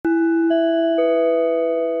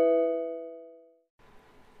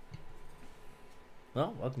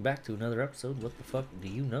Well, welcome back to another episode. What the fuck do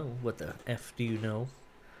you know? What the F do you know?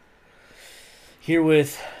 Here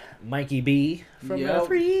with Mikey B from Yo.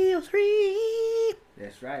 303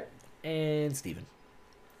 That's right. and Steven.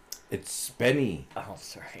 It's Spenny. Oh,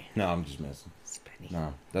 sorry. No, I'm just messing. Spenny.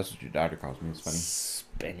 No, that's what your doctor calls me. It's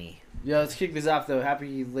funny. Spenny. Yo, let's kick this off though.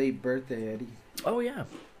 Happy late birthday, Eddie. Oh, yeah.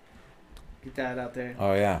 Get that out there.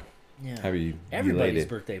 Oh yeah. Yeah. Happy Everybody's belated.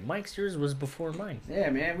 birthday. Mike's yours was before mine. Yeah,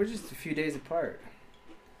 man, we're just a few days apart.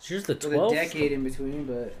 It's yours the With a 12th? decade in between,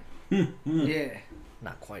 but yeah.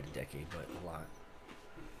 Not quite a decade, but a lot.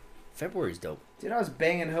 February's dope. Dude, I was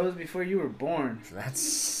banging hoes before you were born.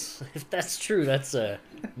 That's if that's true. That's a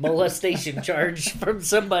molestation charge from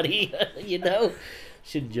somebody. You know,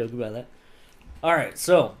 shouldn't joke about that. All right,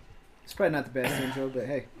 so It's probably not the best intro, but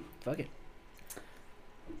hey. fuck it.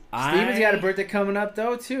 Steven's got a birthday coming up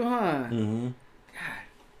though, too, huh? Mm-hmm.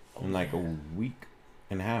 God. In like a week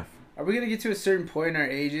and a half. Are we gonna get to a certain point in our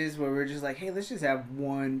ages where we're just like, hey, let's just have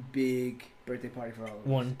one big birthday party for all of us?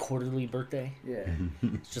 One quarterly birthday. Yeah.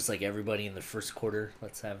 It's just like everybody in the first quarter.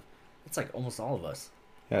 Let's have. It's like almost all of us.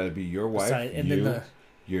 Yeah, it'd be your wife, And you, then the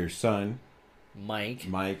your son, Mike,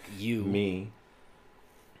 Mike, you, me.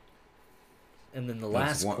 and then the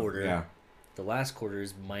That's last one- quarter. Yeah, The last quarter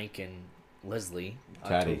is Mike and Leslie.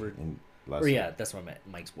 Taddy October. and Or Leslie. yeah, that's what I meant.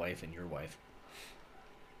 Mike's wife and your wife.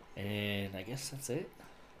 And I guess that's it.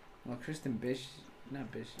 Well, Kristen Bish,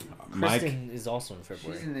 not Bish. Mike, Kristen is also in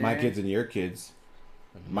February. She's in there. my kids and your kids.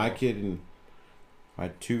 And My Mo. kid and my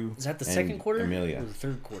two. Is that the and second quarter? Amelia. Or the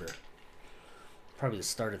third quarter? Probably the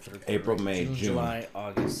start of third quarter. April, right? May, June. July,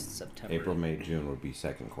 August, September. April, May, June would be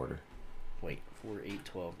second quarter. Wait, 4, 8,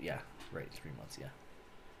 12. Yeah, right. 3 months. Yeah.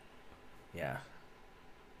 Yeah.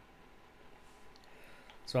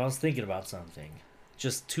 So I was thinking about something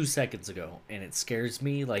just 2 seconds ago, and it scares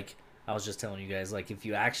me. Like I was just telling you guys, like if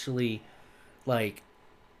you actually like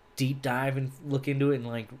deep dive and look into it and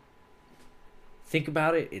like think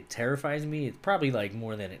about it, it terrifies me. It's probably like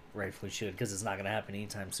more than it rightfully should because it's not gonna happen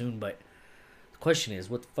anytime soon. But the question is,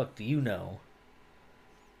 what the fuck do you know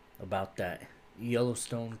about that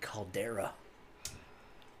Yellowstone caldera?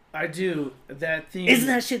 I do. That thing. Isn't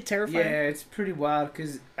that shit terrifying? Yeah, it's pretty wild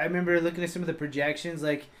because I remember looking at some of the projections.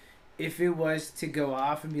 Like, if it was to go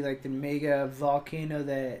off and be like the mega volcano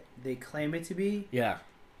that they claim it to be, Yeah.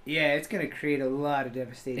 yeah, it's gonna create a lot of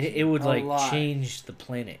devastation. It would A like lot. change the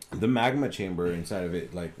planet. The magma chamber inside of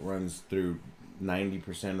it like runs through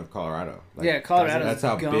 90% of Colorado. Like, Yeah, Colorado's that's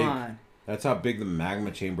how big- gone. That's how big the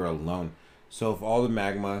magma chamber alone. So if all the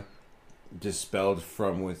magma dispelled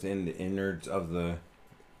from within the innards of the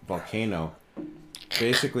volcano,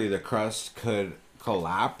 basically the crust could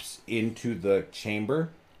collapse into the chamber,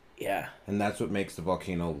 Yeah. and that's what makes the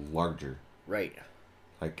volcano larger. Right.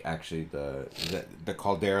 Like actually, the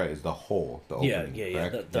caldera is the hole, the opening. Yeah.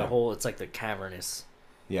 correct? The whole, it's like the cavernous.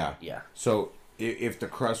 Yeah. Yeah. So if the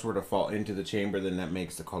crust were to fall into the chamber, then that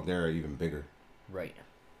makes the caldera even bigger. Right.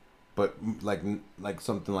 But like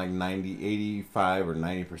something like 90, 85 or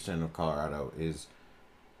 90% of Colorado is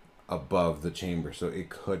above the chamber, so it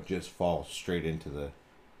could just fall straight into the.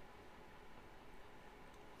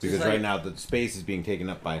 Because like- right now the space is being taken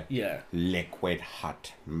up by Yeah. liquid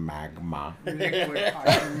hot magma, Liquid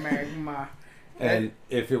hot magma. and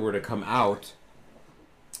if it were to come out,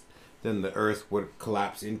 then the Earth would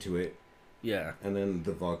collapse into it, Yeah. and then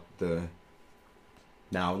the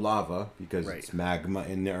now lava, because Right. it's magma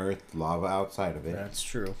in the Earth, lava outside of it. That's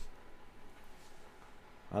true.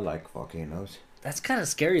 I like volcanoes. That's kind of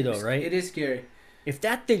scary though, right? It is scary. If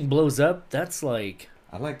that thing blows up, that's like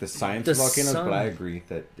I like the science The of volcanoes, sun- but I agree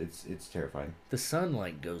that it's terrifying. the sun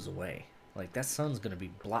like goes away. Like that sun's gonna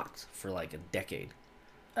be blocked for like a decade.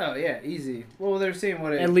 Oh yeah, easy. Well, they're saying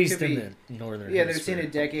what it At least could in be. the northern. Yeah, they're hemisphere. saying a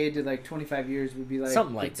decade to like 25 years would be like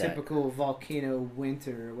Something like the that. typical volcano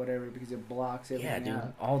winter or whatever because it blocks Yeah, everything dude.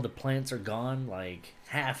 out. All the plants are gone. Like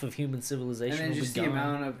half of human And civilization then will just be the gone.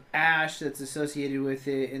 amount of ash that's associated with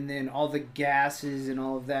it, and then all the gases and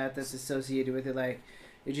all of that that's associated with it, like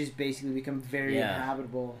it just basically become very Yeah.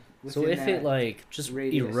 inhabitable. So within if it that like just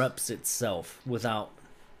radius. erupts itself without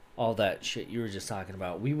all that shit you were just talking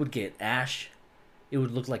about, we would get ash. It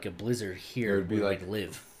would look like a blizzard here. It would be where we, like-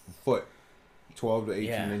 live 12 to 18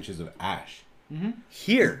 Yeah. inches of ash.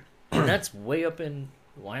 here, and that's way up in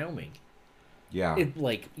Wyoming. Yeah. It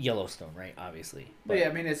like Yellowstone, right? Obviously, But yeah,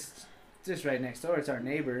 I mean it's just right next door. It's our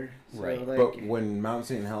neighbor. So Right. Like, but when Mount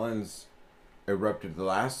St. Helens erupted the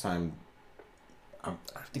last time,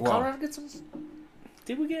 did well- Colorado get some?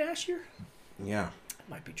 Did we get ash here? yeah. That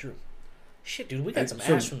might be true. Shit, dude, we got And some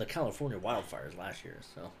so- ash from the California wildfires last year.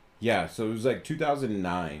 So Yeah, so it was like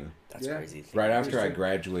 2009. that's Yeah. crazy. Right after I sure.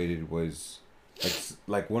 graduated was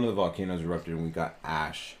like one of the volcanoes erupted and we got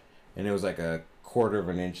ash, and it was like a quarter of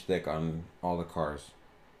an inch thick on all the cars.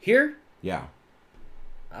 Here? Yeah.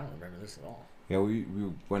 I don't remember this at all. Yeah, we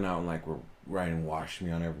went out and like we're riding Wash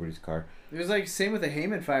Me on everybody's car. It was like same with the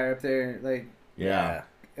Hayman fire up there, like Yeah.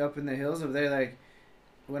 up in the hills over there. Like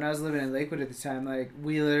when I was living in Lakewood at the time, like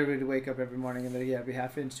we literally would wake up every morning and there'd be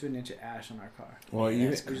half inch to an inch of ash on our car. Well, Yeah, you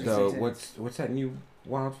that's crazy. the what's that new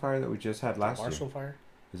wildfire that we just had last Marshall year? Fire?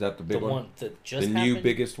 Is that the The big one? one that just The happened? new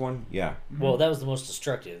biggest one? Yeah. Well, that was the most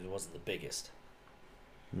destructive. It wasn't the biggest.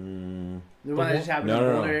 Mm, The one that just happened in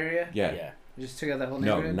the Boulder area. yeah. Yeah. It just took out that whole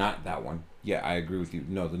No, neighborhood. not that one. Yeah, I agree with you.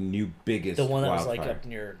 No, the new biggest. The one that was wildfire. like up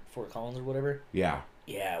near Fort Collins or whatever. Yeah.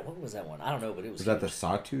 Yeah, what was that one? I don't know, but it was Was that the huge.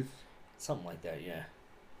 Sawtooth? Something like that, yeah.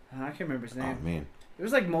 I can't remember his Oh name. man. There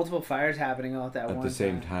was like multiple fires happening all at that At one the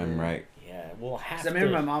same time, Yeah. right? Yeah, well, half 'Cause I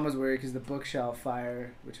remember the, my mom was worried because the bookshelf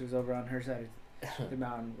fire, which was over on her side of the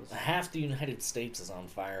mountain, was. half the United States is on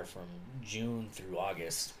fire from June through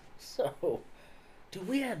August. So, dude,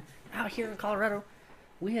 we had out here in Colorado,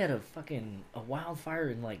 we had a wildfire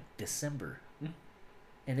in like December, Hmm.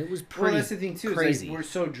 and it was Well, pretty that's the thing too. crazy. Is like we're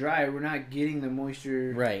so dry, we're not getting the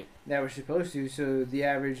moisture right. that we're supposed to. So the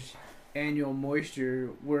average annual moisture,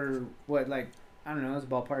 we're what like I don't know, it's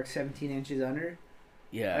ballpark 17 inches under.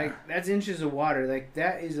 Yeah, Like that's inches of water. Like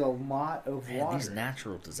that is a lot of man, water. these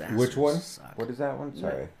natural disasters. Which one? suck. What is that one?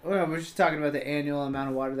 Sorry. Well, we're just talking about the annual amount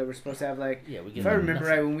of water that we're supposed to have. Like Yeah, we get if I remember nothing.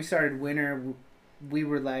 right, when we started winter, we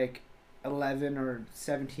were like 11 or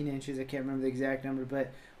 17 inches. I can't remember the exact number,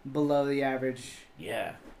 but below the average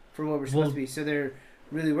Yeah, for what we're supposed Well- to be. So they're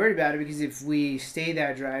really worried about it because if we stay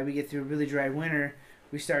that dry, we get through a really dry winter.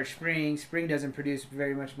 We start spring. Spring doesn't produce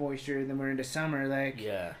very much moisture. Then we're into summer. Like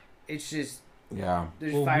yeah. it's just Yeah.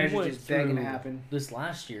 there's Well, we fires are went just begging to through- happen. This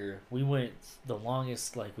last year, we went the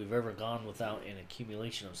longest like we've ever gone without an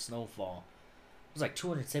accumulation of snowfall. It was like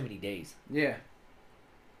 270 days Yeah.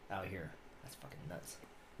 out here. That's fucking nuts.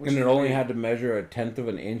 Which And is it only weird. had to measure a tenth of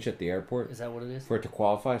an inch at the airport Is that what it is? for it to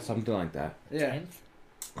qualify, something like that. Yeah. 10th?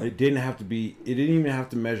 It didn't have to be. It didn't even have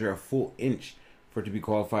to measure a full inch for it to be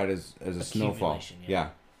qualified as a snowfall. Accumulation, yeah. Yeah.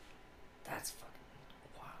 That's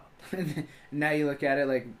fucking wild. Now you look at it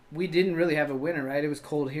like we didn't really have a winter, right? It was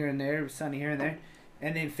cold here and there, it was sunny here and there,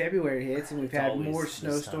 and then February hits and we've It's had always more this time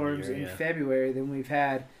of snowstorms year, in yeah. February than we've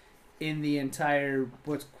had in the entire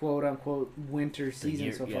what's quote unquote winter The season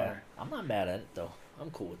year- so yeah. far. I'm not mad at it though. I'm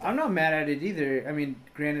cool with that. I'm not mad at it either. I mean,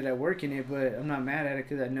 granted, I work in it, but I'm not mad at it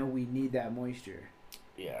because I know we need that moisture.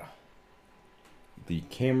 Yeah, The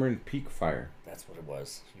Cameron Peak Fire, that's what it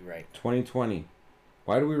was. You're right. 2020.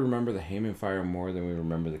 Why do we remember the Hayman Fire more than we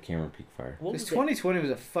remember the Cameron Peak Fire? What was Because the, 2020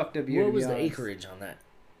 was a fucked up year. what to be was the honest. acreage on that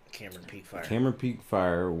Cameron Peak fire? Cameron Peak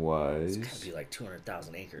Fire It's was gotta be like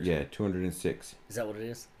 200,000 acres. yeah 206. Is that what it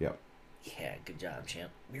is? Yep. Yeah, good job,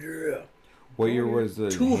 champ. Yeah. What year was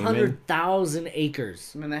the Hayman? 200,000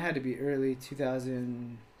 acres. I mean, that had to be early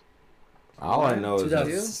 2000. All I know is that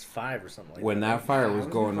 2005 or something like when that fire Nah, was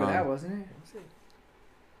it going before that, on wasn't it?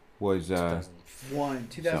 was 2001,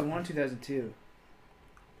 2002.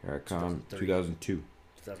 here I come 2003. 2002.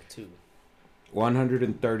 2002.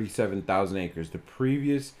 137,000 acres. The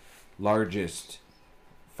previous largest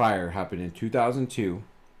fire happened in 2002,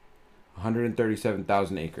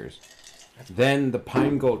 137,000 acres. Then the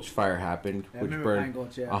Pine Gulch fire happened, I which remember Pine burned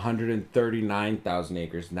Gulch, yeah. 139,000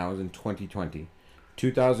 acres, and that was in 2020.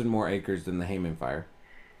 2,000 more acres than the Hayman fire.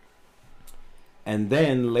 And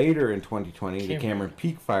then later in 2020, the Cameron. Cameron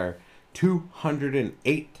Peak fire,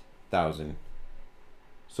 208,000.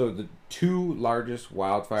 So the two largest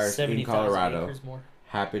wildfires in 70,000 Colorado acres more.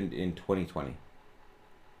 happened in 2020.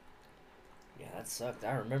 Yeah, that sucked.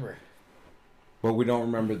 I remember. But we don't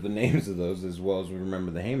remember the names of those as well as we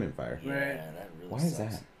remember the Hayman fire. Yeah, Right. that really Why sucks. is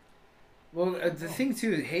that? Well, the thing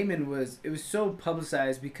too, Heyman it was so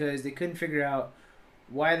publicized because they couldn't figure out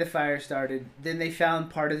why the fire started. Then they found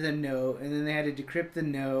part of the note, and then they had to decrypt the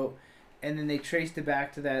note, and then they traced it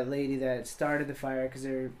back to that lady that started the fire because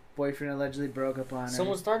her boyfriend allegedly broke up on her.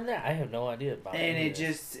 Someone started that? I have no idea about And any it of this.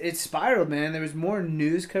 just it spiraled, man. There was more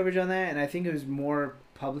news coverage on that, and I think it was more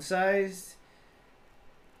publicized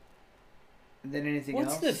than anything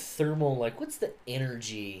What's else. the thermal, like, what's the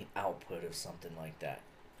energy output of something like that?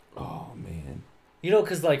 Oh, man. You know,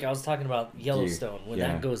 because, like, I was talking about Yellowstone. When yeah.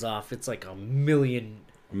 that goes off, it's like a million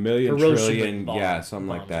A million Hiroshima trillion, bombs, yeah, something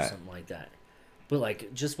like bombs or that. something like that. But,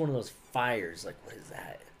 like, just one of those fires, like, what is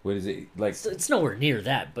that? What is it? Like, It's nowhere near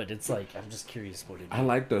that, but it's like, I'm just curious what it is. I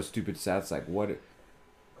like those stupid stats. Like,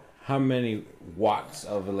 how many watts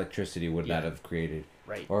of electricity would that Yeah. have created?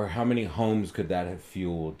 Right. Or how many homes could that have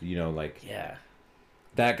fueled? You know, like, Yeah.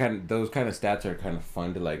 those kind of stats are kind of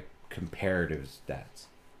fun to, like, comparative stats.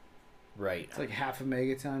 Right. It's like half a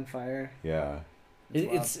megaton fire. Yeah.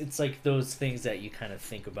 It's like those things that you kind of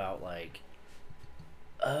think about, like,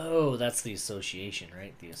 oh, that's the association,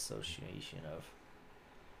 right? The association of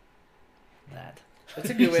that. That's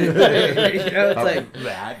a good way to put it. You know, it's like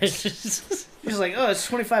that. It's just- you're just like, oh, it's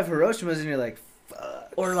 25 Hiroshimas, and you're like,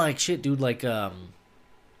 fuck. or like shit, dude. Like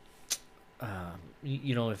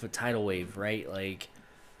you know, if a tidal wave, right? Like,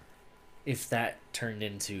 if that turned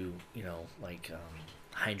into, you know, like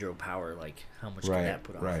hydropower, like how much Right, could that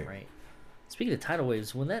put off, right. right? Speaking of tidal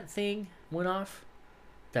waves, when that thing went off,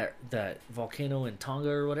 that volcano in Tonga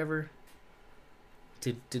or whatever,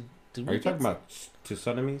 did we Are you get talking about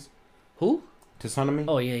tsunamis? who? Tsunami?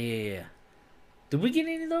 Oh yeah. Did we get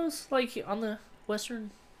any of those like on the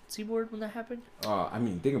western seaboard when that happened? I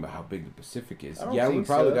mean, think about how big the Pacific is. I don't Yeah, we think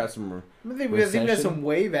probably so. got some. I think we got Recession? some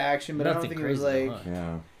wave action, but I don't Nothing think it was crazy, like, huh?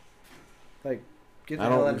 Yeah. like get the I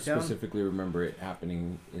hell out don't of town. specifically remember it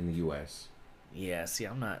happening in the U.S., Yeah. See,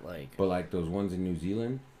 I'm not like but like those ones in New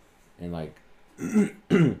Zealand and like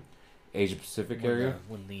Asia Pacific area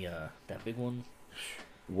when the that big one.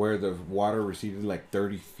 where the water receded like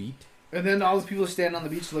 30 feet. And then all those people stand on the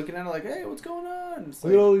beach looking at it like, hey, what's going on? It's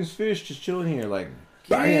Look like, at all these fish just chilling here. Like,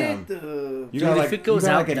 bam! get the... You Dude, got if like, it goes you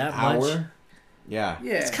got out like an that hour. much- Yeah.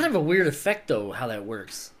 Yeah. It's kind of a weird effect though, how that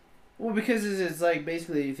works. Well, because it's like,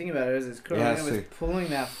 basically, you think about it, it's curling Yeah, up, it's pulling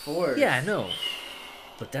that force. Yeah, I know.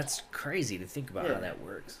 But that's crazy to think about Yeah. how that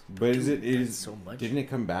works. But is it That's is so much. didn't it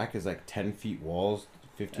come back as like 10 feet walls,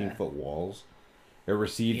 15 Yeah. foot walls? It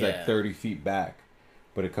recedes Yeah. like 30 feet back,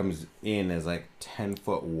 but it comes in as like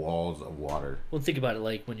 10-foot walls of water. Well, think about it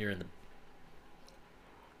like when you're in the.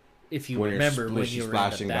 If you When remember you're when splishy you were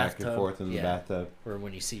splashing in the back bathtub, and forth in the yeah, bathtub. or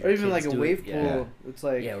when you see Or your even like kids a do wave it, pool. It's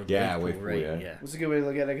like, Yeah, Yeah, wave wave pool, pool, right? yeah. what's a good way to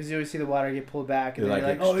look at it? Because you always see the water get pulled back, and It, then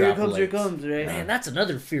like, you're like, oh, here it extrapolates. comes, right? Man, that's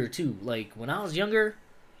another fear too. Like when I was younger,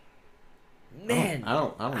 man, I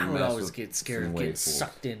don't I would mess always with get scared some of wave getting pools.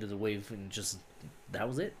 sucked into the wave and just that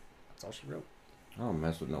was it. That's all she wrote. I don't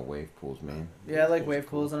mess with no wave pools, man. Yeah, I like are wave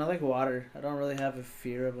cool. pools, and I like water. I don't really have a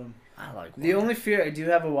fear of them. I like The water. only fear I do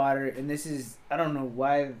have of water, and this is, I don't know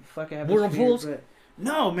why the fuck I have this Whirlpools? fear, but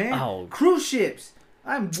no, man. Oh. Cruise ships.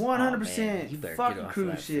 I'm Oh, man, 100% you better get fucking off of cruise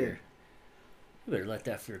that ship. fear. You better let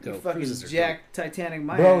that fear go. You fucking Cruises are Jack Titanic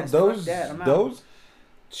my Bro, ass. those Fuck that. I'm out. those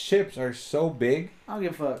ships are so big I don't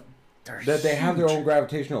give a fuck. dope. that they have their huge. own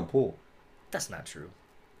gravitational pull. That's not true.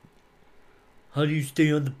 How do you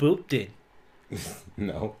stay on the boat then?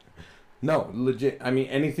 No, legit. I mean,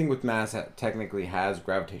 anything with mass technically has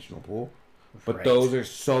gravitational pull, but Right. those are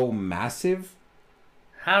so massive.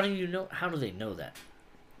 How do you know? How do they know that?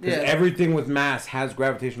 Because everything with mass has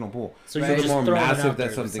gravitational pull. So Right. you're the just more throwing it massive out that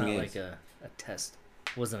there, but it's something not is. like a test.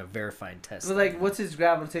 It wasn't a verified test. But like, what's his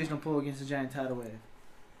gravitational pull against a giant tidal wave?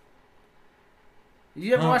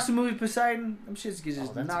 You ever watch the movie Poseidon? Them shits get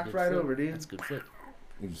just that's a knocked good right flip. over, dude. That's a good flip.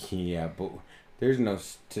 Yeah, but there's no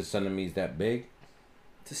tsunamis that big.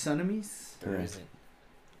 Tsunamis. There Yeah. isn't.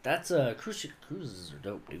 That's cruises are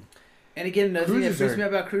dope, dude. And again, another thing that Cruises freaks are- me out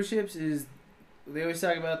about cruise ships is they always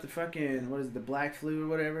talk about the fucking, what is it, the black flu or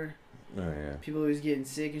whatever. Oh yeah. People always getting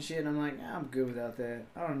sick and shit, and I'm like, I'm good without that.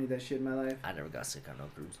 I don't need that shit in my life. I never got sick on no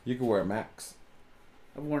cruise. You can wear a max.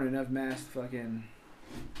 I've worn enough masks to fucking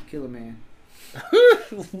kill a man.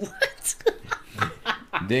 What?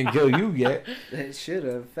 Didn't kill you yet. It should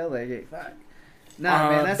have. Felt like it. Fuck. Nah,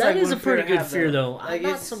 man, that's that like is one a pretty I good have, fear, though. Like, Not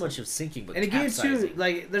it's- so much of sinking, but And again, too, capsizing.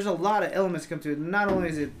 like, there's a lot of elements come to it. Not only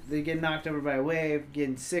is it they get knocked over by a wave,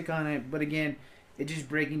 getting sick on it, but again, it just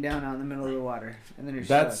breaking down out in the middle of the water, and then you're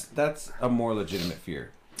That's stuck. that's a more legitimate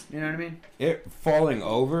fear. You know what I mean? It falling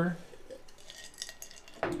over.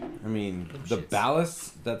 I mean, Them the shits.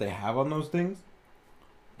 ballast that they have on those things.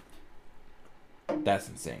 That's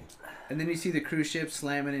insane. And then you see the cruise ships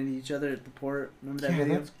slamming into each other at the port. Remember that Yeah,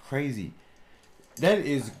 video? that's crazy. That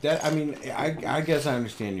is that. I mean, I guess I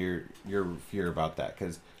understand your fear about that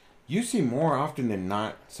because you see more often than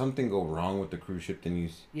not something go wrong with the cruise ship than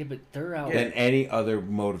Yeah, but they're out. than any other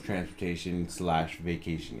mode of transportation /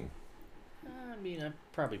 vacationing. I mean, I'd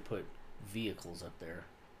probably put vehicles up there.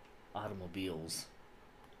 Automobiles.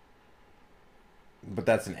 But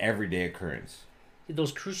that's an everyday occurrence.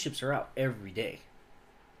 Those cruise ships are out every day.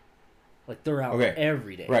 Like, they're out Okay.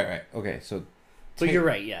 every day. Right. Okay. So But take- you're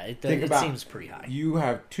right, yeah. It think it about- seems pretty high. you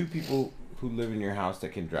have two people who live in your house that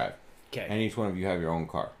can drive, Okay. and each one of you have your own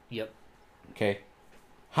car. Yep. Okay.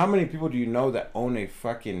 How many people do you know that own a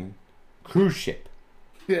fucking cruise ship?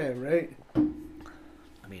 Yeah, right.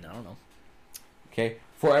 I mean, I don't know. Okay.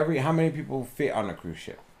 For every how many people fit on a cruise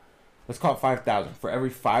ship? Let's call it 5,000. For every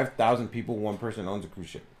 5,000 people, one person owns a cruise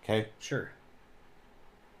ship. Okay. Sure.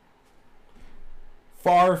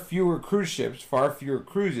 far fewer cruise ships, far fewer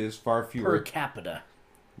cruises, far fewer... Per capita.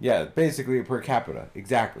 Yeah, basically per capita.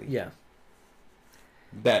 Exactly. Yeah.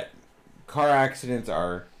 That car accidents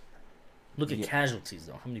are... Look at casualties,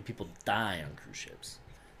 though. How many people die on cruise ships?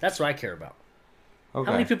 That's what I care about. Okay.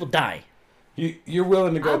 How many people die? You're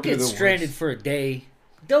willing to go I'll through get the stranded worst. for a day.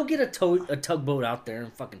 They'll get a tugboat out there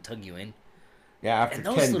and fucking tug you in. Yeah, after And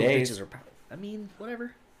those 10 little days, bitches are probably... I mean,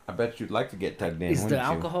 whatever. I bet you'd like to get tugged in, Is the wouldn't you?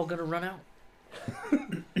 alcohol going to run out?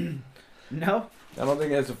 No. I don't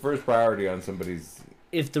think that's the first priority on somebody's...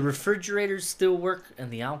 If the refrigerators still work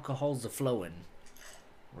and the alcohol's a-flowing,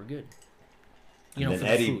 we're good. You know, and for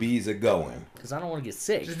then the Eddie food. B's a going. Because I don't want to get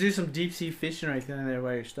sick. Just do some deep sea fishing right then and there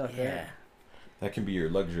while you're stuck. Yeah. Right? That can be your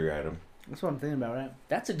luxury item. That's what I'm thinking about, right?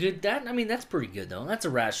 That's a good... that's pretty good, though. That's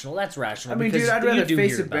rational. That's rational. I mean, because dude, I'd you rather do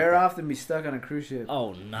face hear a about bear that. off than be stuck on a cruise ship.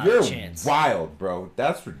 Oh, not You're a chance. wild, bro.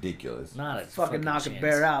 That's ridiculous. Not a Fucking knock chance. a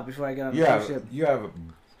bear out before I get on You a cruise have, ship. you have That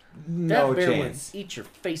no bear chance. would eat your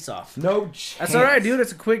face off. No chance. That's alright, dude.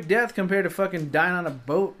 It's a quick death compared to fucking dying on a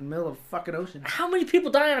boat in the middle of the fucking ocean. How many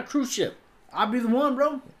people die on a cruise ship? I'll be the one,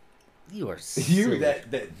 bro. You are You silly. that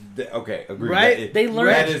okay, agree. Right? That, They learned-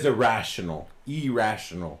 that is irrational.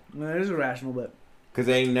 Irrational. No, it is irrational, but Because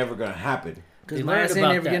it ain't never gonna happen. They because my learned ass ain't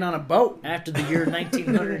about never that. getting on a boat. After the year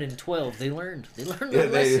 1912, they learned. They learned Yeah, their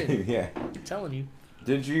lesson. yeah. I'm telling you.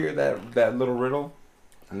 Didn't you hear that little riddle?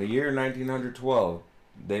 In the year 1912,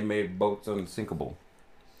 they made boats unsinkable.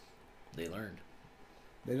 They learned.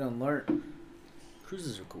 They don't learn.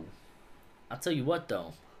 Cruises are cool. I'll tell you what,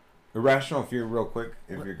 though. Irrational fear, real quick,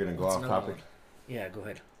 if What- you're gonna go what's off another topic. one? Yeah, go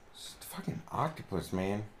ahead. It's the fucking octopus,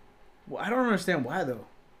 man. Well, I don't understand why though.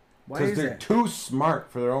 Why Because is they're that? too smart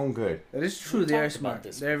for their own good. That is true. We They are talked about smart.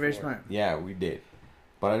 this They're very before. smart. Yeah, we did.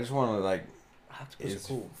 But I just want to Octopus it are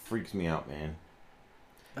cool. freaks me out, man.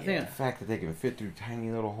 I Yeah. think The fact that they can fit through tiny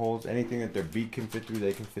little holes, anything that their beak can fit through,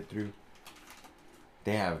 they can fit through.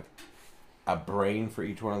 They have a brain for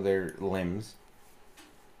each one of their limbs.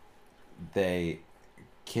 They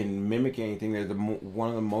can mimic anything. They're one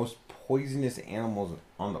of the most poisonous animals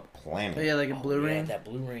on the planet. Oh, yeah, like a blue yeah, ring. that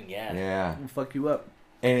blue ring, yeah. Yeah. Will fuck you up.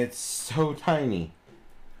 And it's so tiny.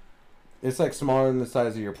 It's like smaller than the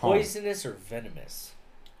size of your palm. Poisonous or venomous?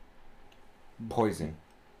 Poison.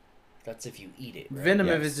 That's if you eat it. Right? Venom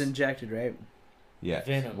if Yes. it's injected, right? Yeah.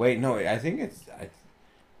 Venom. Wait, no. I think it's.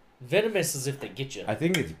 Venomous is if they get you. I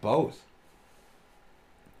think it's both.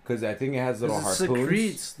 Because I think it has little 'Cause it harpoons.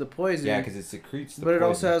 secretes the poison. Yeah, because it secretes the but it poison.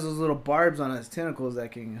 also has those little barbs on its tentacles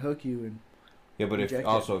that can hook you. And Yeah, but inject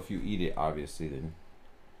if you eat it, obviously, then.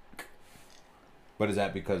 But is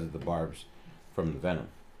that because of the barbs from the venom?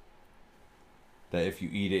 That if you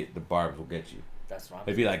eat it, the barbs will get you. That's what I'm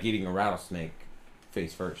It'd be like eating a rattlesnake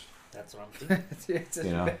face first. That's what I'm thinking. it's a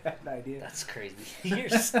You know? bad idea. That's crazy. You're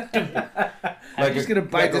stupid. I'm just gonna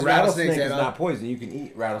bite like this a rattlesnake's rattlesnake head is off. not poison. You can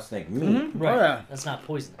eat rattlesnake meat. Mhm. Right. Oh, yeah. That's not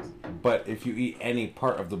poisonous. But if you eat any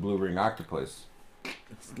part of the blue ring octopus,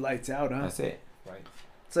 It's lights out, huh? that's it. Right.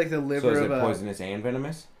 It's like the So liver is of it a. poisonous and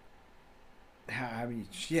venomous? I mean,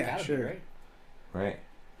 yeah, Gotta be, sure. right? Right.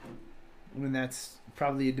 I mean, that's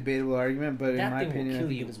probably a debatable argument, but in That my thing opinion, will I kill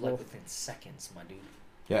think you it's like both. within seconds, my dude.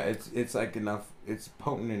 Yeah, it's like enough. It's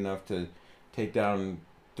potent enough to take down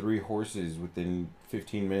 3 horses within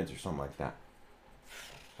 15 minutes or something like that.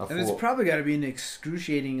 And it's probably got to be an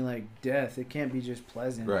excruciating like death. It can't be just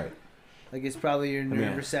pleasant. right. Like it's probably your nerve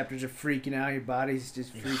mean, receptors are freaking out. Your body's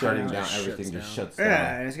just It's freaking Shutting out. down Shuts everything just down. shuts down.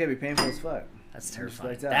 Yeah, and it's gotta be painful as fuck. That's Just terrifying.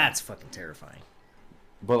 lights out. That's fucking terrifying.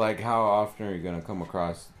 But like, how often are you gonna come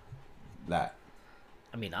across that?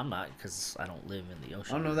 I mean, I'm not because I don't live in the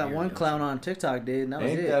ocean. I don't know that near one the clown ocean. on TikTok did, and that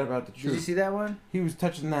was Ain't it. that about the Did you truth? see that one? He was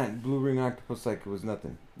touching that blue ring octopus like it was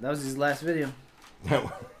nothing. That was his last video.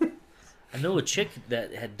 I know a chick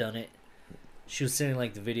that had done it. She was sending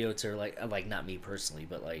like the video to her, like not me personally,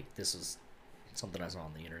 but like this was something I saw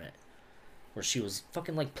on the internet, where she was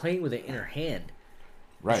fucking like playing with it in her hand.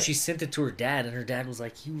 Right. She sent it to her dad, and her dad was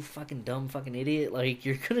like, "You fucking dumb fucking idiot! Like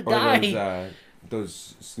you're gonna or die."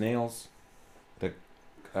 those snails, the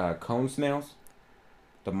cone snails,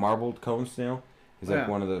 the marbled cone snail is like Yeah.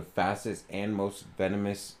 one of the fastest and most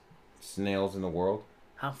venomous snails in the world.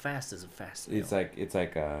 How fast is a fast? It's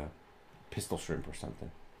like a pistol shrimp or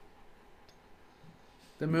something.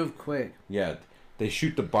 They move quick. Yeah, they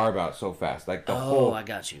shoot the barb out so fast, like the oh, whole. I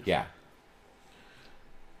got you. Yeah,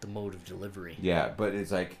 The mode of delivery. yeah, but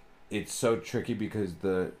it's like it's so tricky because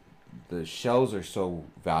the shells are so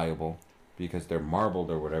valuable because they're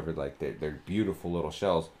marbled or whatever. Like they're beautiful little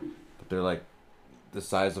shells, but they're like the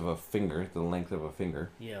size of a finger, the length of a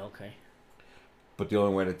finger. Yeah. Okay. But the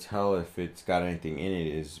only way to tell if it's got anything in it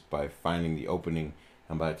is by finding the opening,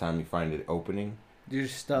 and by the time you find the opening, You're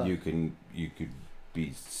stuck. you could be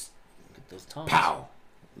Get those tongues. pow.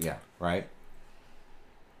 Yeah, right.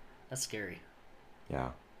 That's scary. Yeah.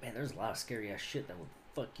 Man, there's a lot of scary ass shit that would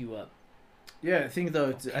fuck you up. Yeah, I think though.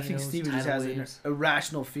 I think Volcanoes, Steven just tidal has an waves.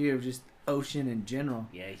 irrational fear of just ocean in general.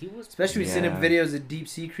 Yeah, he was. Especially when you send him Yeah. videos of deep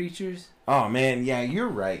sea creatures. Oh man, yeah, you're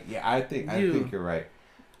right. Yeah, I think you're right.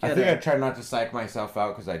 I think I try not to psych myself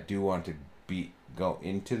out because I do want to go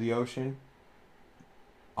into the ocean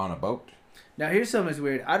on a boat. Now here's something that's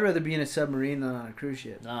weird. I'd rather be in a submarine than on a cruise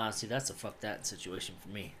ship. Nah, see, that's a fuck that situation for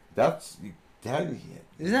me. That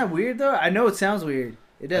Isn't that weird though? I know it sounds weird.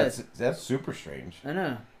 It does. That's super strange. I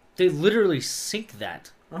know. They literally sink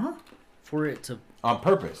that Uh huh. for it to. On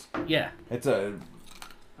purpose. Yeah. It's a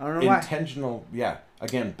I don't know why. intentional. Yeah.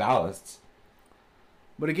 Again, ballasts.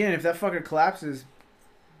 But again, if that fucker collapses,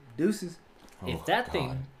 deuces. If Oh, that God.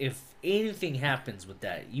 thing, if anything happens with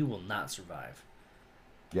that, you will not survive.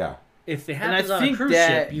 Yeah. If it I happens on a think cruise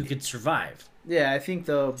that- ship, you could survive. Yeah, I think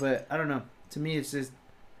though, but I don't know. To me, it's just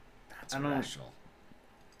That's I don't know. irrational.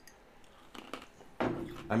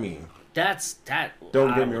 I mean, That's that.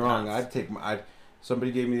 don't I get me would wrong. not- I'd take my.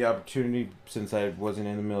 Somebody gave me the opportunity since I wasn't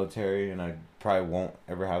in the military, and I probably won't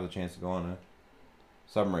ever have the chance to go on a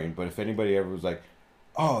submarine. But if anybody ever was like,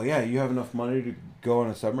 "Oh yeah, you have enough money to go on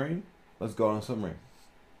a submarine? Let's go on a submarine."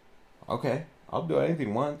 Okay, I'll do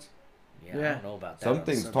anything once. Yeah, I Yeah. don't know about that. Some on a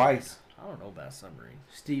things submarine. twice. I don't know about a submarine.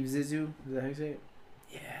 Steve Zissou. Is that how you say it?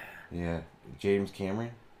 Yeah. Yeah, James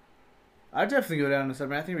Cameron, I'd definitely go down on a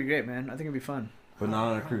submarine. I think it'd be great, man. I think it'd be fun. but not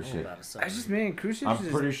on I a don't cruise know ship. about a I submarine. just man, cruise ships. I'm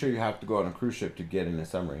is pretty sure you have to go on a cruise ship to get in a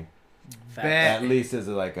submarine. Fact. Bet. At least as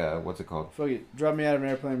like a what's it called? Fuck it. Drop me out of an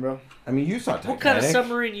airplane, bro. I mean, you saw Titanic. What kind of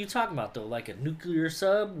submarine are you talking about though? Like a nuclear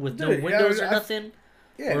sub with no Dude, yeah, windows or I- nothing,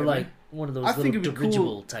 Yeah. or like man. one of those I think little it'd be cool.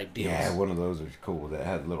 dirigible type deals? Yeah, one of those are cool that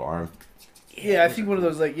had little arms. Yeah, I those think are one of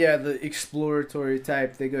cool. those the exploratory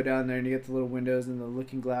type. They go down there and you get the little windows and the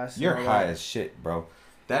looking glass. and You're all high that. as shit, bro.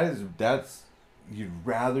 That's you'd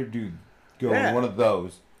rather go Yeah. in one of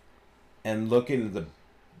those and look into the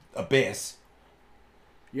abyss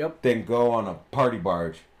Yep. than go on a party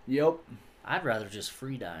barge. Yep. I'd rather just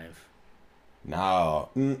free dive, No.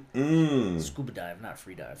 scuba dive, not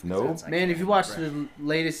free dive. 'cause Nope. that's like Man, if you getting watch breath. the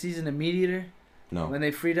latest season of Meat Eater, No. when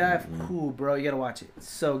they free dive, Mm-mm. cool, bro, you gotta watch it. It's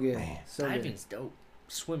so good. Man. So good. diving's dope,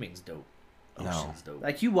 swimming's dope, No. ocean's dope.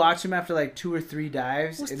 Like you watch them after like 2 or 3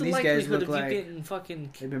 dives, What's and the these guys likelihood look of you like getting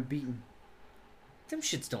fucking? they've been beaten. Them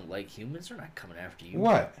shits don't like humans. They're not coming after you.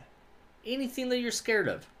 What? Anything that you're scared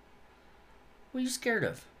of. What are you scared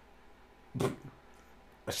of?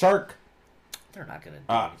 A shark? They're not gonna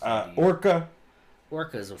do anything to you. Orca?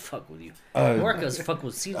 Orcas will fuck with you. Uh, Orcas fuck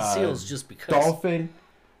with seals just because. Dolphin?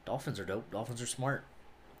 Dolphins are dope. Dolphins are smart.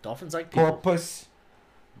 Dolphins like people. Porpoise?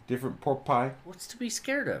 Different porpoise? What's to be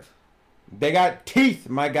scared of? They got teeth,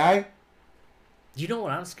 my guy. You know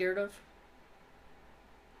what I'm scared of?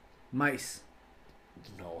 Mice.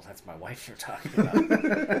 No, that's my wife you're talking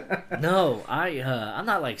about. No, I'm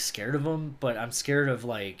not like scared of them, but I'm scared of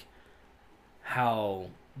like how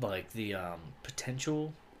like the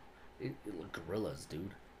potential gorillas,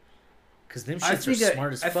 dude. Because them shits are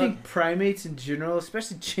smart as I fuck. think primates in general,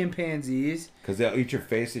 especially chimpanzees, Because they'll eat your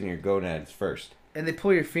face and your gonads first. and they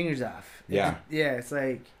pull your fingers off. Yeah. Yeah, it's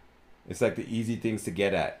like It's like the easy things to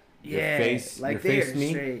get at. Your yeah, face, like your they face are meat,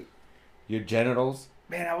 straight. your genitals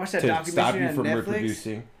Man, I watched that to stop documentary you on from Netflix.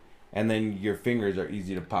 reproducing, and then your fingers are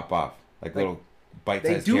easy to pop off, like Like, little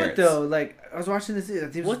bite-sized They do carrots. it though. Like I was watching this. I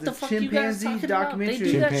think it was What the fuck you guys chimpanzee talking about? They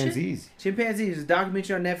documentary. do that shit? Chimpanzees. Chimpanzees, a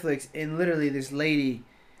documentary on Netflix, and literally this lady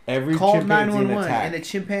Every called chimpanzee 911, attack. and the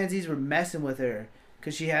chimpanzees were messing with her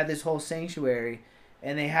because she had this whole sanctuary,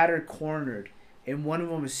 and they had her cornered, and one of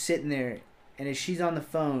them was sitting there, and as she's on the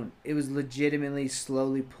phone, it was legitimately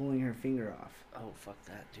slowly pulling her finger off, Oh fuck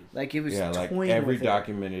that, dude. like it was Yeah, like toying every with her.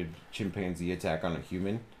 documented chimpanzee attack on a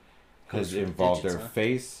human has Goes for the involved digits, their huh?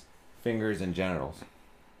 face, fingers, and genitals.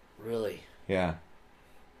 Really? Yeah.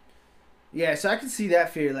 Yeah, so I can see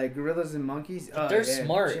that fear, like gorillas and monkeys. But Oh, they're yeah,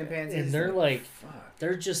 smart, chimpanzees, and they're like fuck.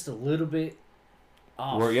 they're just a little bit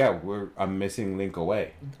off. We're a missing link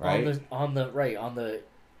away, right? on the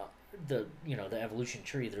the evolution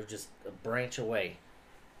tree. They're just a branch away.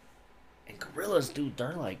 And gorillas, dude,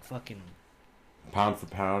 they're like fucking. Pound for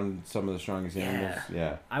pound, some of the strongest Yeah. animals.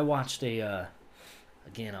 Yeah. I watched a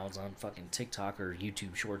again. I was on fucking TikTok or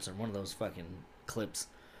YouTube Shorts and one of those fucking clips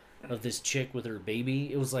of this chick with her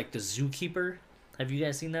baby. It was like the zookeeper. Have you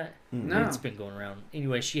guys seen that? No. It's been going around.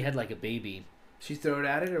 Anyway, she had like a baby. She throw it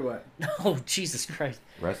at it or what? Oh Jesus Christ!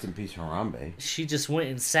 Rest in peace, Harambe. She just went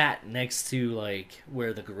and sat next to like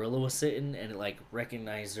where the gorilla was sitting, and it like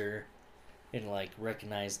recognized her, and like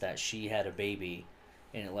recognized that she had a baby,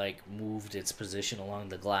 and it like moved its position along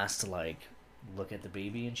the glass to like look at the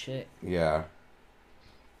baby and shit. Yeah.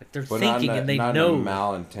 Like they're But thinking not in a, and they not know. In a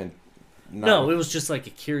malintent. No, it was just like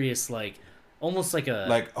a curious, like almost like a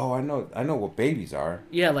like, oh, I know what babies are.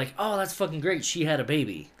 yeah, like oh that's fucking great. She had a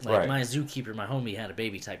baby. Like Right. my zookeeper, my homie had a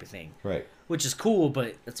baby type of thing, Right. which is cool,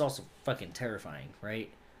 but it's also fucking terrifying, right?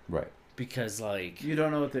 Right. Because like You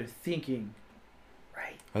don't know what they're thinking.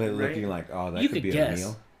 right. Are they Right. looking like, oh, that You could could be guess. a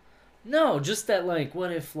meal? No, just that like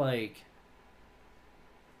what if like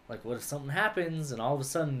what if something happens and all of a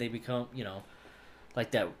sudden they become,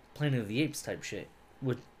 like that Planet of the Apes type shit.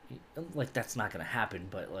 Would like that's not gonna happen,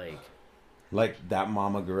 but like Like that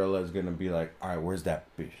mama gorilla is gonna be like, all right, where's that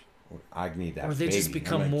bitch? I need that. Or they baby. just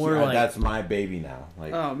become I'm more "Yeah, like- that's my baby now.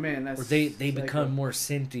 Like, Oh man, that's or they psycho. become more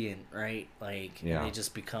sentient, right? Like Yeah. they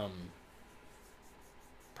just become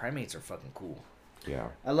primates are fucking cool. yeah,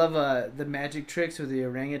 I love the magic tricks with the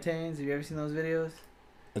orangutans. Have you ever seen those videos?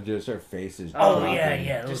 just their faces. Oh, dropping.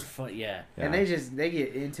 yeah, those Just- fun, yeah. Yeah. And they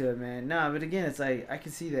get into it, man. No, but again, it's like I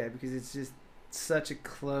can see that because it's just such a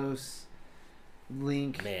close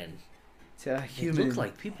link Man, to a they human. look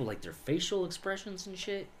like people, like their facial expressions and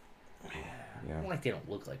shit. Yeah. Not like they don't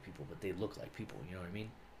look like people, but they look like people. You know what I mean?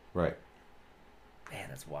 Right. Man,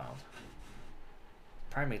 that's wild.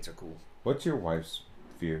 Primates are cool. What's your wife's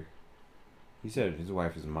fear? He said his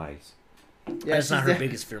wife is mice. Yeah, That's not she's her de-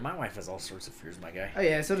 biggest fear. My wife has all sorts of fears, my guy. Oh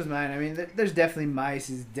yeah, so does mine. I mean, there's definitely mice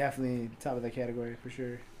is definitely top of that category for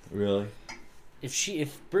sure. Really?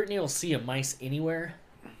 If Brittany will see a mice anywhere,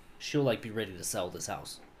 she'll like be ready to sell this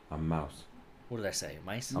house. A mouse. What did I say?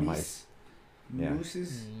 Mice? A mice. Yeah.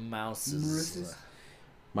 Mooses. Mouses. Mooses.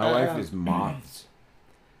 My wife is moths.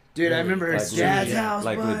 Dude, I Really? remember her Like dad's legit- house,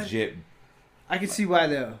 Like bud. legit. I can see why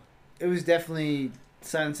though. It was definitely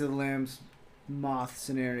Silence of the Lambs moth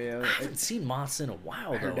scenario. I haven't seen moths in a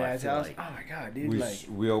while Her though. dad's I feel house. like. Oh my god, dude! We Like,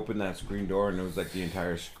 we opened that screen door and it was like the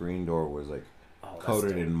entire screen door was like Oh, that's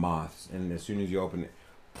coated dope. in moths. And as soon as you open it,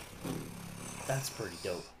 That's pretty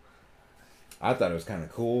dope. I thought it was kind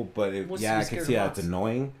of cool, but What's yeah, so I scared can of see how moths? it's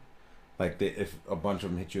annoying. Like if a bunch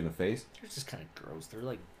of them hit you in the face. They're just kind of gross. They're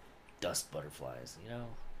like dust butterflies, you know?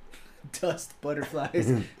 dust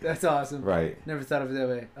butterflies. That's awesome. Right. Never thought of it that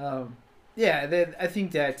way. Yeah, then I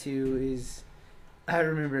think that too is. I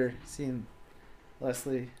remember seeing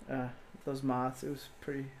Leslie those moths. It was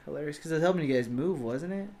pretty hilarious because it was helping you guys move,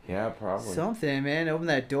 wasn't it? Yeah, probably. Something, man. Open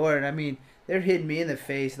that door, and I mean, they're hitting me in the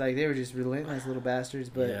face like they were just relentless little bastards.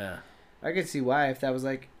 But yeah. I could see why if that was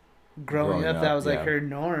like growing Growing up, that up, was like yeah. her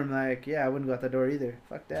norm. Like, yeah, I wouldn't go out the door either.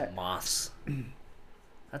 Fuck that. Moths.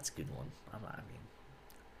 That's a good one.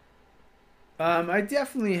 I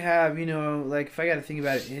definitely have, like if I got to think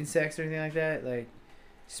about it, insects or anything like that, like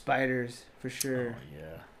spiders for sure. Oh,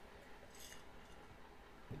 yeah.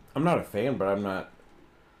 I'm not a fan, but I'm not.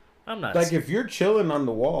 I'm not. Like if you're chilling on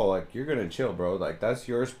the wall, like you're gonna chill, bro. Like that's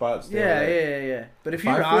your spot. Stay Yeah, there. yeah. But if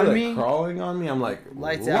I you're feel on it me, crawling on me, I'm like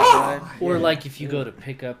lights "Whoa!" out, bud. Or Yeah. like if you go to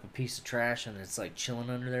pick up a piece of trash and it's like chilling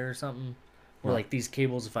under there or something. Or Yeah. like these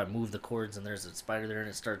cables, if I move the cords and there's a spider there and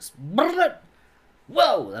it starts.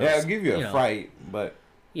 Whoa! That Yeah, was, I'll give you a fright, but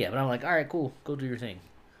Yeah, but I'm like, all right, cool, go do your thing.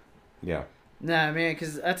 yeah, Nah, man,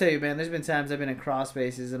 because I tell you, man, there's been times I've been in crawl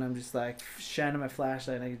spaces and I'm just like shining my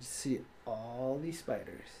flashlight and I can just see all these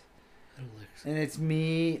spiders. And it's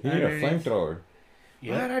me. you need a underneath. flamethrower.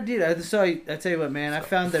 What I did, I tell you what, man, I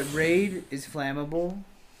found that Raid is flammable.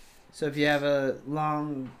 So if you have a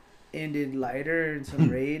long-ended lighter and some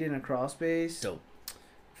Raid in a crawl space, Dope.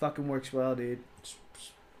 fucking works well, dude.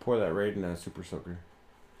 Pour that raid in a super soaker.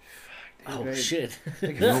 Dude, Oh Raid. shit!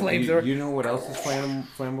 Like You a know, flamethrower. you know what else is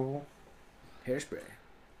flammable? Hairspray.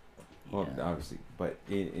 Well, Yeah. obviously, but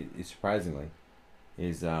it surprisingly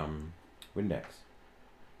is Windex.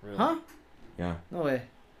 Really? Huh? Yeah. No way.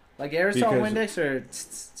 Like aerosol Because- Windex or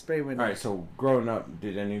spray Windex? All right. So growing up,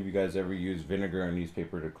 did any of you guys ever use vinegar and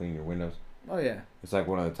newspaper to clean your windows? Oh, yeah. It's like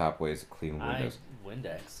one of the top ways to clean I windows.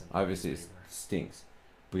 Windex. And Obviously, it stinks.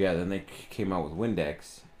 But yeah, then they came out with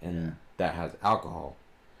Windex, and that has alcohol.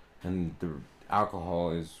 And the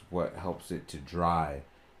alcohol is what helps it to dry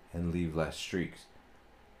and leave less streaks.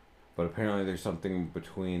 But apparently there's something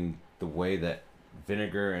between the way that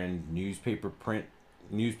vinegar and newspaper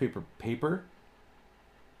paper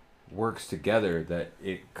works together that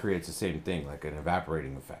it creates the same thing, like an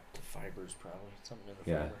evaporating effect. The fibers probably something in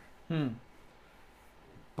the Yeah. fiber.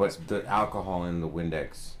 But the alcohol in the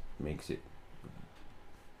Windex makes it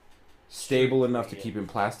stable enough to keep in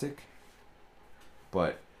plastic,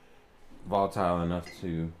 but volatile enough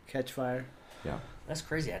to Catch fire. That's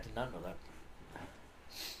crazy. I did not know that.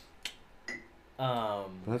 But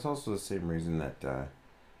that's also the same reason that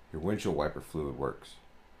your windshield wiper fluid works.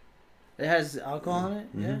 It has alcohol in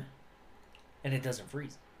it. Mhm. Yeah. And it doesn't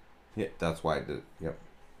freeze. Yeah, that's why it does. Yep.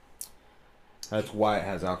 That's why it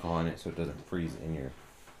has alcohol in it, so it doesn't freeze in your.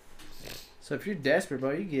 So if you're desperate,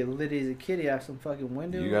 bro, you get lit as a kitty out some fucking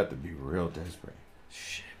window. You got to be real desperate.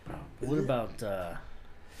 Shit, bro. What about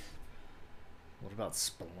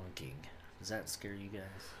spelunking? Does that scare you guys?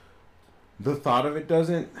 The thought of it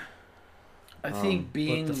doesn't. I think But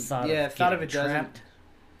being the thought thought of getting it doesn't. trapped,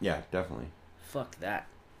 Yeah, definitely. fuck that.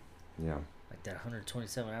 Yeah, Like that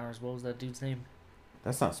 127 hours. What was that dude's name?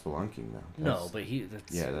 that's not spelunking though. No, That's- but he.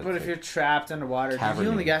 That's, yeah, that's But if like- you're trapped underwater, dude, you only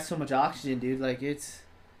Caverning. got so much oxygen, dude. Like it's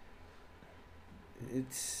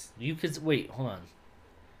you could wait. Hold on.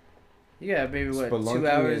 you got maybe what 2 spelunking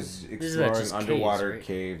hours? is This is like exploring just underwater caves, right?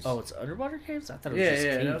 caves. Oh, it's underwater caves. I thought it was Yeah, just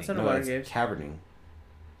yeah, no, caving. it's no, underwater it's caves. caverning.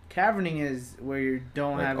 Caverning is where you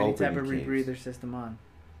don't Like have any type open of caves. rebreather system on.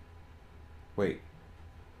 Wait.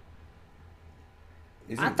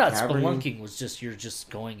 I Isn't thought caverning- spelunking was just you're just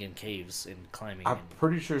going in caves and climbing. I'm in.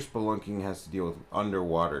 pretty sure spelunking has to deal with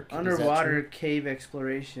underwater. caves. Underwater cave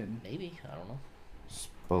exploration. Maybe I don't know.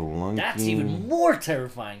 Spelunking. That's even more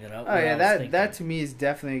terrifying than I. Oh yeah, that to me is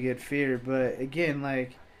definitely a good fear. But again,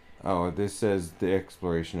 like Oh, this says the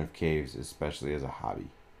exploration of caves, especially as a hobby.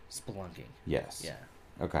 spelunking. Yes. Yeah,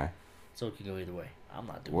 Okay. so it can go either way. I'm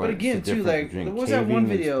not doing. What's it. again, the too, difference like, between there was that one caving and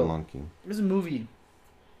video- spelunking? there's a movie.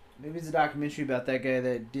 Maybe it's a documentary about that guy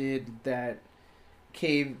that did that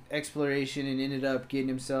cave exploration and ended up getting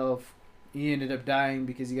himself. He ended up dying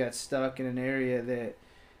because he got stuck in an area that,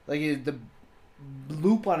 like, the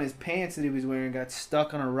loop on his pants that he was wearing got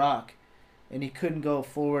stuck on a rock, and he couldn't go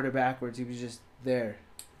forward or backwards. He was just there.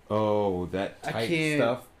 Oh, that I tight can't-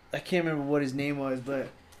 stuff. I can't remember what his name was, but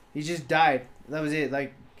he just died. That was it.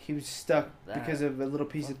 Like he was stuck because of a little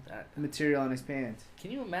piece of Fuck that. material on his pants.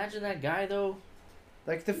 Can you imagine that guy though,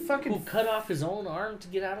 Like the who fucking cut off his own arm to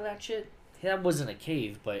get out of that shit? That wasn't a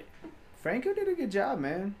cave, but Franco did a good job,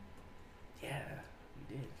 man. yeah,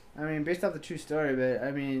 he did. I mean, based off the true story, but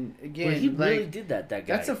I mean, again, But he like really did that. That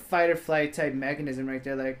guy. that's a fight or flight type mechanism right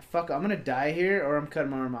there. Like, fuck, I'm gonna die here or I'm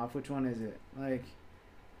cutting my arm off. Which one is it? Like,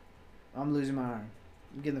 I'm losing my arm.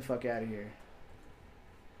 I'm getting the fuck out of here.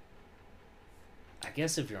 I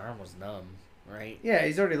guess if your arm was numb, right? Yeah,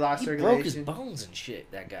 he's already lost He circulation. broke his bones and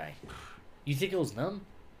shit. That guy. You think it was numb?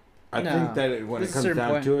 I No. think that when it There's a comes certain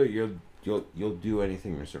down point. to it, you'll do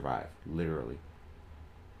anything to survive. Literally.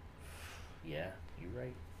 Yeah, you're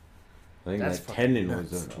right. I think That's that fucking tendon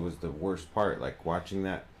nuts, though. was the worst part. Like watching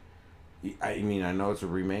that. I mean, I know it's a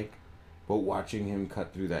remake, but watching him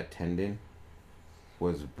cut through that tendon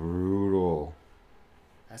was brutal.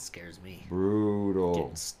 That scares me. Brutal.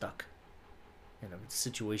 Getting stuck in a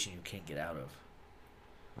situation you can't get out of.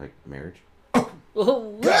 Like marriage.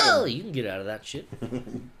 Oh well, you can get out of that shit.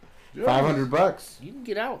 $500. You can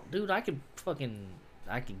get out, dude. I could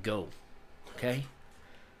go. Okay.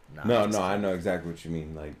 Nah, No, just- I know exactly what you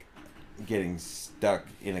mean. Like getting stuck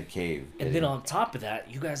in a cave. And then on top of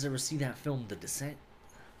that, you guys ever see that film, The Descent?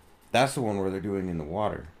 That's the one where they're doing in the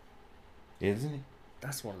water, isn't it?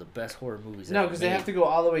 That's one of the best horror movies. No, ever because they made. have to go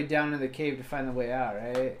all the way down to the cave to find the way out,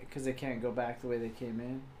 right? Because they can't go back the way they came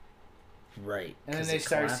in. Right. And then 'cause they it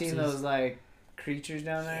start seeing collapses. those like creatures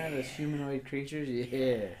down there, those humanoid creatures.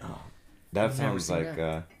 Yeah. That I've never sounds seen like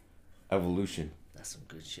that. Evolution. That's some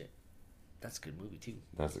good shit. That's a good movie too.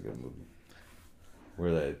 That's a good movie.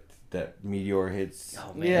 Where that meteor hits.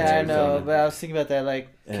 Oh man. Yeah, I that's know, Arizona. but I was thinking about that like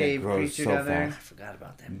And it cave grows creature so down there. I fast. forgot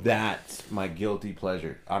about that. Movie. That's my guilty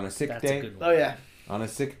pleasure. On a sick That's a day, good one. Oh yeah. on a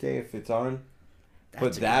sick day, if it's on, That's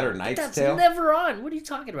put a that good or one. But Knight's that's Tale never on. What are you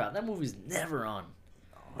talking about? That movie's never on.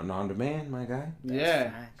 on demand, my guy. That's Yeah.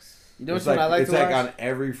 facts. You know It's which one I like it's to like watch? on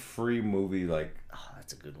every free movie. Like Oh,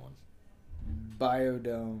 that's a good one.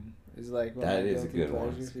 Biodome is like one of that my is a guilty good one.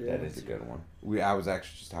 pleasures, yeah. That is a good one. I was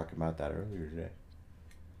actually just talking about that earlier today.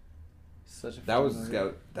 Such a That fun was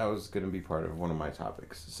movie. that was gonna be part of one of my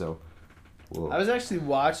topics. So, we'll, I was actually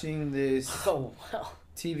watching this Oh well.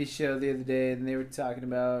 TV show the other day, and they were talking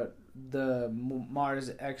about the Mars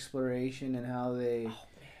exploration and how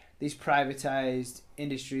these privatized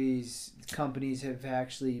industries companies have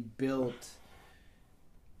actually built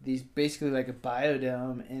these basically like a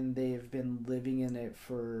biodome, and they've been living in it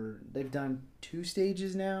they've done 2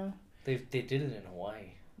 stages now. They did it in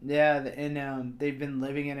Hawaii. Yeah, and they've been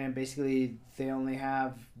living in it. Basically, they only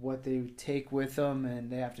have what they take with them, and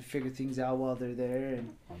they have to figure things out while they're there.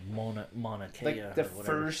 And On Mauna Kea. like the or whatever.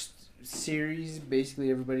 first series, basically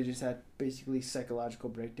everybody just had basically psychological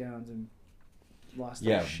breakdowns and lost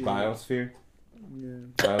yeah, their shit. Biosphere. Yeah.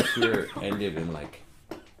 Biosphere ended in like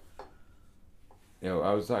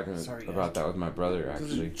I was talking Sorry, about that with my brother Just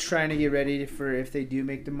actually. trying to get ready for if they do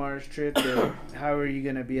make the Mars trip. How are you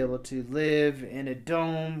gonna be able to live in a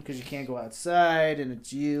dome because you can't go outside and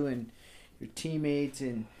it's you and your teammates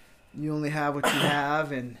and you only have what you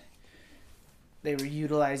have and they were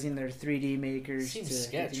utilizing their 3D makers Seems to get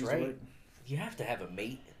sketch, things to right? work. You have to have a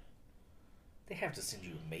mate. They have to send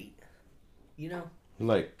you a mate. You know,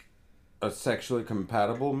 Like a sexually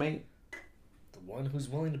compatible mate. the one who's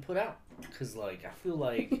willing to put out. Because like I feel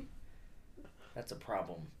like that's a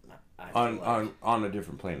problem. I feel On a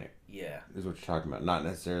different planet yeah. is what you're talking about. Not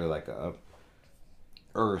necessarily like a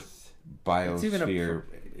Earth It's even a biosphere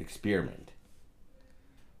experiment.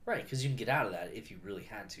 Right, because you can get out of that if you really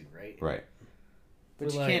had to, right? Right. But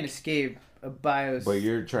But you like- can't escape a biosphere But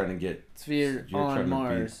you're trying to get you're trying on to be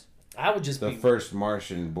Mars. I would just the be first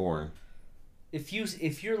Martian born. if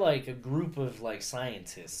you're like a group of like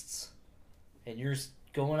scientists, and you're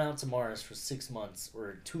going out to Mars for 6 months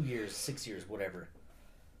or 2 years, 6 years, whatever.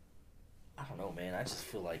 I don't know, man. I just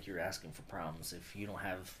feel like you're asking for problems if you don't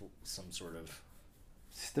have some sort of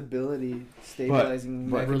Stability, stabilizing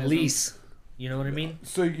but mechanism. release. You know what I mean?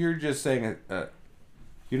 So you're just saying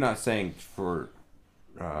you're not saying for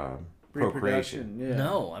procreation. Reproduction. Yeah.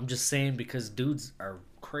 No, I'm just saying because dudes are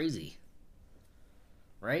crazy.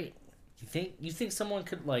 Right? You think someone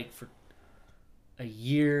could like for a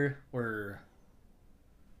year or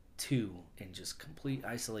two in just complete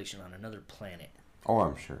isolation on another planet? Oh,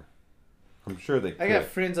 I'm sure. I'm sure they could. I got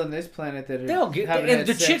friends on this planet that are They'll get- haven't and had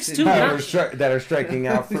the sex chicks in- too, that are striking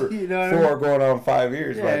out for You know what I 4 going on 5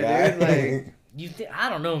 years, my Yeah, guy. dude, like- I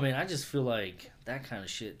don't know, man. I just feel like that kind of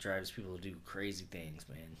shit drives people to do crazy things,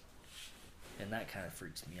 man. And that kind of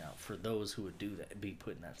freaks me out for those who would do that, be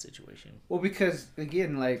put in that situation. Well, because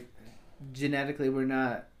again, like genetically, we're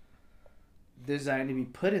not designed to be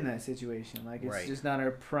put in that situation. Like it's Right. just not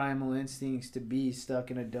our primal instincts to be stuck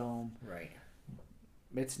in a dome. Right.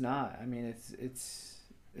 It's not. I mean, it's.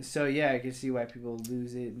 So yeah, I can see why people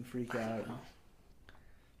lose it and freak out.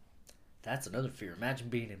 That's another fear. Imagine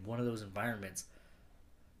being in one of those environments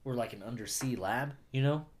or like an undersea lab, you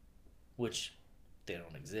know? Which they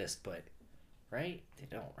don't exist, but right? They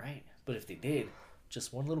don't, right? But if they did,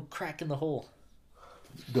 just one little crack in the hole,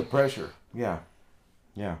 The pressure, yeah,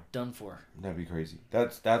 done for. that'd be crazy.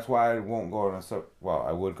 That's why I won't go on a well,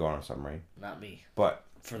 I would go on a submarine, Not me. but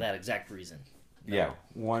For that exact reason. No. yeah,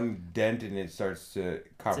 one dent and it starts to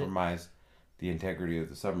compromise the integrity of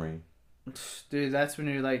the submarine. Dude, that's when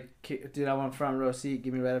you're like, dude, I want front row seat.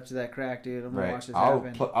 Give me right up to that crack, dude. I'm gonna Right, watch this I'll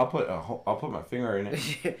happen. I'll put my finger in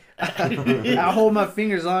it. I'll hold my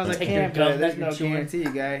finger as long as I Take your can, gum but there's that no you're chewing. guarantee,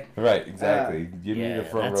 guy. Right, exactly. You need a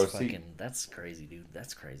front row that's seat. That's crazy, dude.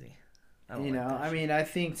 That's crazy. I don't You like know, that I shit. mean, I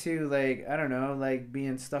think too, like, I don't know, like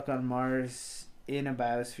being stuck on Mars in a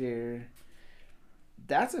biosphere,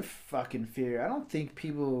 that's a fucking fear. I don't think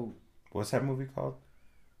people, What's that movie called?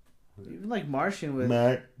 even like Martian with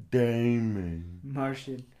Matt Damon.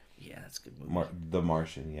 Martian. Yeah, that's a good movie. The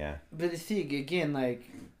Martian, yeah. But the thing, again, like,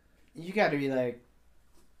 you gotta be like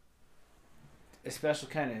a special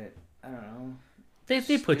kind of, I don't know. They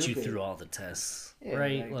put you Stupid. through all the tests, Yeah,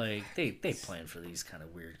 right? like- Like they plan for these kind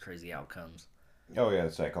of weird, crazy outcomes. Oh yeah,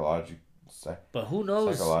 psychological. But who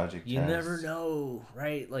knows? Psychologic You never tests. know,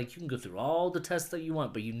 right? Like you can go through all the tests that you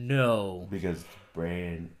want, but you know, Because it's a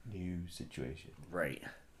brand new situation. right?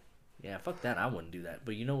 Yeah, fuck that. I wouldn't do that.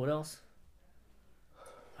 But you know what else?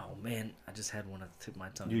 Oh man, I just had one at the tip of my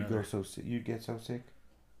tongue. You'd Another. go so sick. You'd get so sick.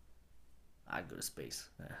 I'd go to space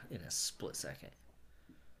in a split second.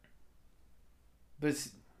 But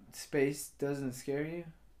space doesn't scare you?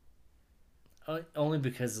 Only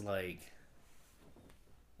because like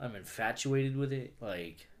I'm infatuated with it.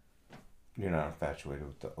 Like You're not infatuated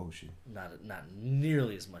with the ocean. not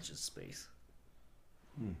nearly as much as space.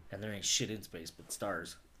 Hmm. And there ain't shit in space but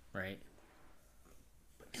stars, right?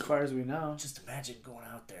 As far as we know. Just imagine going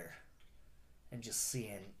out there and just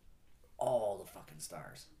seeing all the fucking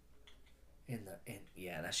stars.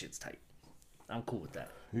 Yeah, that shit's tight. I'm cool with that.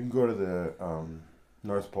 You can go to the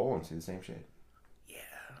North Pole and see the same shit. Yeah,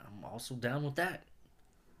 I'm also down with that.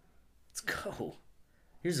 Let's go.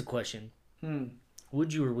 Here's a question.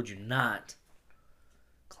 Would you or would you not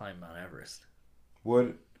climb Mount Everest?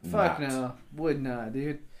 Would Fuck not. no. Would not,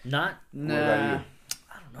 dude. Not? Nah. What about you?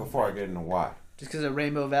 I don't know. Before I get into why. Just because of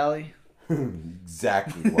Rainbow Valley?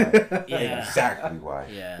 Exactly why. Yeah. Exactly why.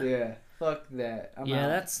 Yeah. Yeah. Fuck that. I'm Yeah, out.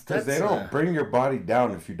 that's Because they don't bring your body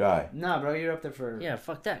down if you die. Nah, bro, you're up there for. Yeah,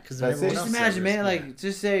 fuck that. Because That's everyone it. Just else imagine, says, man. Like,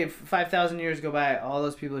 just say 5,000 years go by, all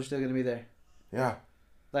those people are still gonna be there. Yeah.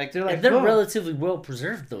 Like, they're like, and they're boom. relatively well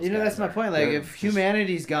preserved. Those You know, guys that's my are. point. Like, They're if just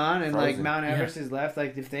humanity's gone and like frozen. Mount Yeah. Everest is left,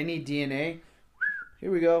 like if they need DNA,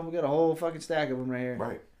 Here we go. We got a whole fucking stack of them right here.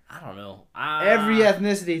 Right. I don't know. Every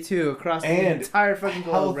ethnicity too across the And entire fucking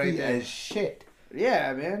globe right healthy there. as shit.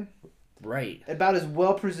 Yeah, man. Right. About as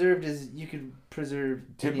well preserved as you could preserve. any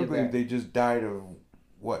of Typically, that. they just died of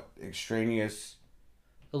what extraneous.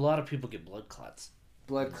 A lot of people get blood clots.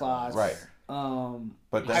 Blood clots. Right.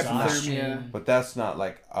 But that's not. Exhaustion. But that's not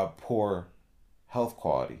like a poor health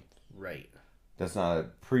quality. Right. That's not a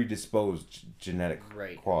predisposed genetic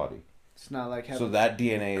Right. quality. It's not like having So that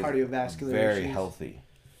DNA is cardiovascular very issues. healthy.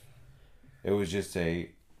 It was just a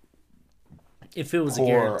If it was a poor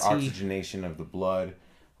guarantee. oxygenation of the blood,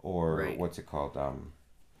 or Right. what's it called?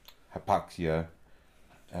 Hypoxia.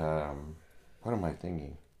 What am I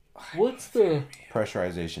thinking? What's the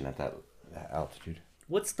Pressurization at that altitude.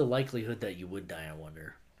 What's the likelihood that you would die, I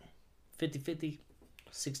wonder? 50-50?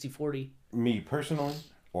 60-40? Me personally,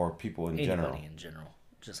 or people in Anybody general. in general.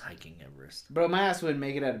 Just hiking Everest. Bro, my ass wouldn't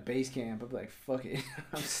make it out of base camp. I'd be like, fuck it.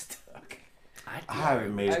 I'm stuck. I'd be I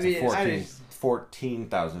haven't made it I to mean, I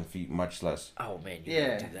 14,000 feet, much less. Oh man, you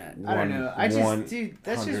Yeah. don't do that. I don't know. I just, dude,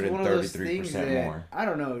 that's just one of those 133% things that, more. I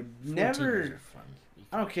don't know, 14 never, years are fun. You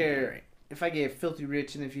I don't can- care right. if I get filthy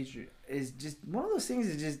rich in the future. Is just one of those things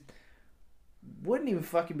that just wouldn't even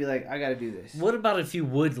fucking be like, I gotta do this. What about if you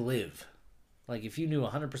would live? Like if you knew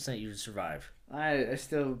 100% you'd survive. I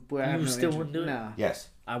still, boy, I have You no still interest. wouldn't do it? No. Yes.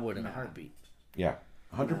 I would in a Nah. heartbeat. Yeah.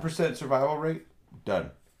 100% survival rate,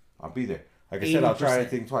 done. I'll be there. Like I said, I'll try 80%.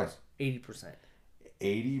 anything twice. 80%.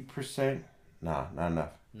 80%? Nah, not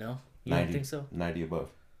enough. No? You 90. don't think so? 90 above.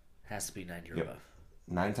 Has to be 90 or Yep. above.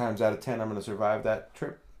 9 times out of 10, I'm going to survive that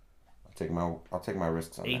trip. I'll take my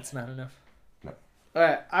risks on Eight's not enough. All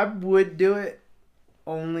right, I would do it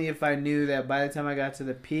only if I knew that by the time I got to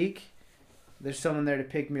the peak, there's someone there to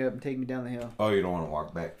pick me up and take me down the hill. that. Oh, you don't want to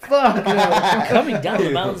walk back. Fuck no. Coming down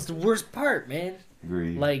the mountain's the worst part, man.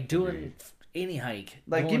 Agreed. Like doing Agreed. any hike.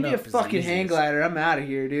 Like, going give me a up is the fucking hang easiest. glider. I'm out of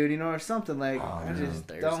here, dude. You know, or something like. Oh, I no. just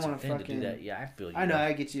There's don't too want to thin fucking. do that. Yeah, I feel you. I know,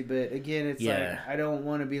 I get you, but again, it's Yeah. like I don't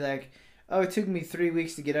want to be like, oh, it took me 3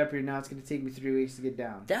 weeks to get up here. Now it's gonna take me 3 weeks to get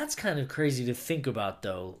down. That's kind of crazy to think about,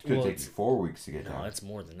 though. It's going to take it's- you 4 weeks to get no, down. it's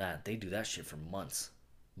more than that. They do that shit for months.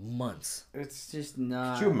 Months. It's just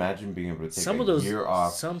not. Could you imagine being able to take Some a of those. year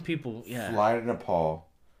off, Some people, yeah. fly to Nepal,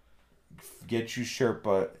 get you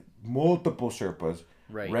multiple Sherpas,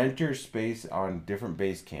 Right. rent your space on different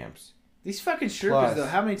base camps. These fucking Sherpas Plus- though.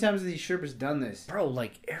 How many times have these Sherpas done this? Bro,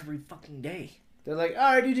 like every fucking day. They're like,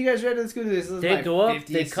 all right, dude, you guys ready? Let's go do this. It's They like go up,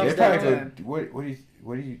 50, they come They 60 down. probably times. go,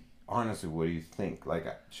 what do you honestly, what do you think? Like,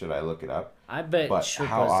 should I look it up? I bet But how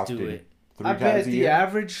Sherpas often? do it. 3 I times bet a the year?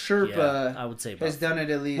 average Sherpa Yeah, I would say about has done it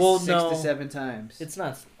at least Well, 6 no. to 7 times. It's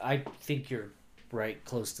not. I think you're right,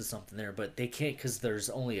 close to something there, but they can't because there's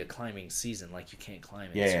only a climbing season. Like you can't climb.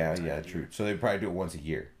 At a Yeah, certain time of true. year. So they probably do it once a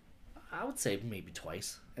year. I would say maybe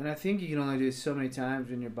twice, And I think you can only do it so many times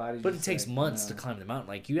when your body's. but it just takes like, months no. to climb the mountain.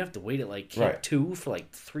 Like you have to wait at like Camp Right. 2 for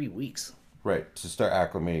like 3 weeks. Right, to start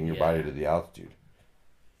acclimating your body Yeah. to the altitude.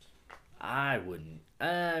 I wouldn't.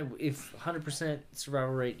 If 100%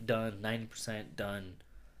 survival rate done, 90% done,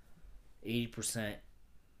 80%,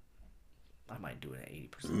 I might do it at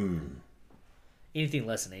 80%. Mm. Anything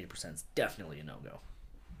less than 80% is definitely a no go.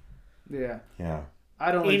 Yeah, Yeah.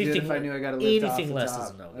 I don't like do it Anything if I knew I got to lift off anything the less top. is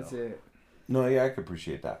a no-go. That's it. No, yeah, I could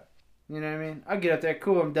appreciate that. You know what I mean? I get up there,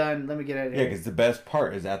 cool, I'm done. Let me get out of Yeah, here. because the best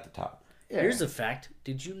part is at the top. Yeah. Here's a fact.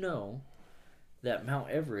 Did you know that Mount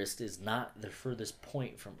Everest is not the furthest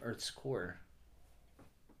point from Earth's core?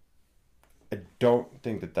 I don't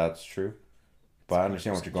think that that's true, but I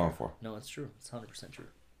understand what 100% you're going for. No, it's true. It's 100% true.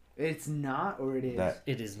 It's not, or it is. That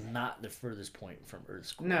It is not the furthest point from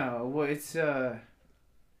Earth's core. No, well, it's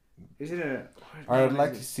Is it a? I'd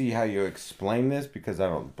like to see how you explain this because I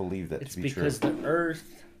don't believe that It's to be because true. the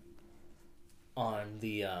Earth on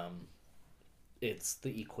the it's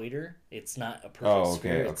the equator. It's not a perfect Oh, okay,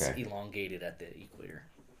 sphere. It's okay. elongated at the equator.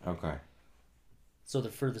 Okay. So the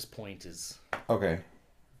furthest point is Okay.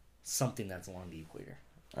 something that's along the equator.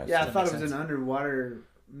 I Yeah, I that thought make it was sense? an underwater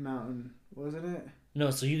mountain, wasn't it? No,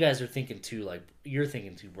 so you guys are thinking too, like you're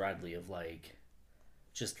thinking too broadly of like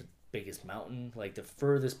just the biggest mountain. Like the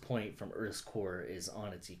furthest point from Earth's core is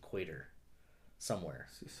on its equator, somewhere.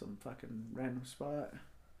 See some fucking random spot.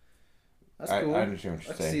 That's I cool. understand what I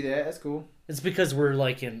you're can see saying. that. That's cool. It's because we're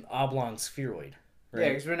like an oblong spheroid, Yeah, right?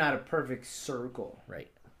 because we're not a perfect circle. Right.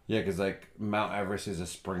 Yeah, because like Mount Everest is a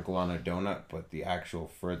sprinkle on a donut, but the actual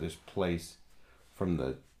furthest place from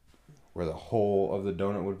where the whole of the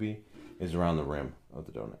donut would be is around the rim of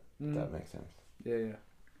the donut. If that makes sense. Yeah, yeah.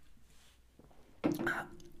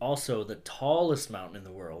 Also, the tallest mountain in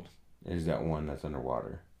the world. Is that one that's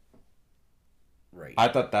underwater? Right. I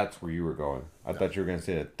thought that's where you were going. I thought you were gonna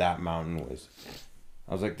say that that mountain was.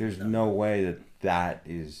 I was like, there's no way that that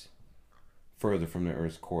is further from the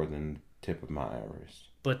Earth's core than the tip of Mount Everest.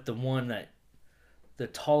 But the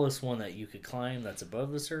tallest one that you could climb that's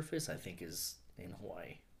above the surface, I think, is in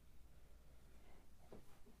Hawaii.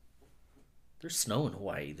 There's snow in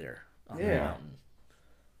Hawaii there on the Yeah. mountain.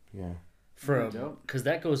 Yeah. Dope. Because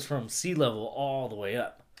that goes from sea level all the way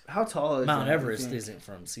up. How tall is Mount that, you Everest think? isn't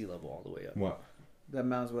from sea level all the way up. What? That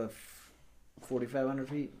mountain's what, 4,500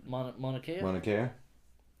 feet? Mauna Kea? Mauna Kea?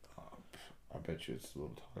 Oh, I bet you it's a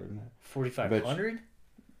little taller than that. 4,500?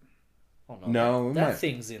 Oh no. No, that might-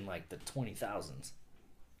 thing's in like the 20,000s.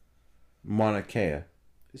 Mauna Kea.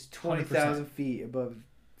 It's 20,000 feet above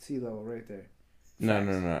sea level right there. No, Facts.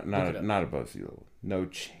 no, no, Look it not up. not above sea level. No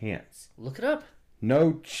chance. Look it up.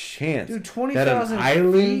 No chance. Dude, That 20,000 an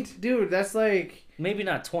island? feet? Dude, that's like... Maybe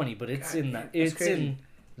not 20, but it's God, in the man, that's it's crazy. in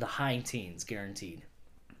the high teens, guaranteed.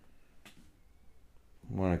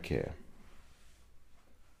 Mauna Kea.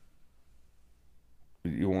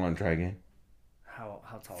 You want to try again? How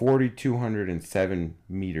tall? 4,207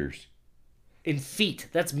 meters. In feet.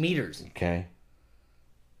 That's meters. Okay.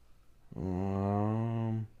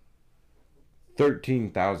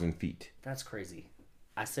 13,000 feet. That's crazy.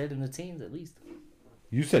 I said in the teens at least.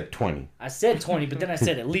 You said 20. I said 20, but then I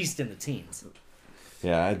said at least in the teens.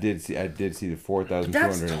 Yeah, I did see the But that's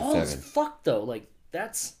tall as 4,207. fuck though. Like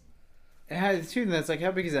that's It has two, that's like,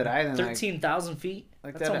 how big is that island? 13,000 feet.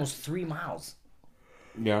 like That's that- almost 3 miles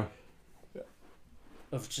Yeah.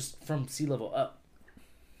 of just from sea level up.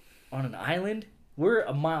 On an island, we're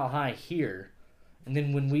a mile high here, and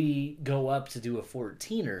then when we go up to do a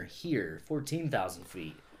 14er here, 14,000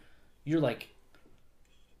 feet, you're like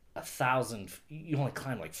 1,000. You only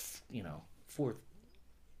climb like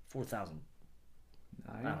 4,000.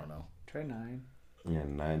 Nine? I don't know. Try 9. Yeah,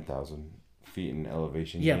 9,000 feet in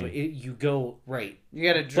elevation. Yeah, gain. but you go right. You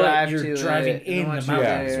gotta drive But you're to driving it, and in the once you're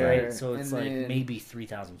mountains, there, right? So it's and like then maybe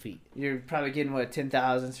 3,000 feet. You're probably getting, what,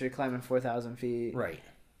 10,000, so you're climbing 4,000 feet. Right.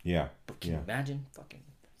 Yeah. But can you imagine? Fucking.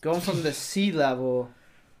 Going from the sea level,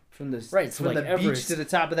 from the, Right, so from like the beach Everest- to the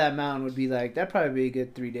top of that mountain would be like, that'd probably be a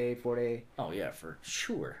good 3-day, 4-day. Oh, yeah, for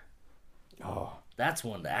sure. Oh, That's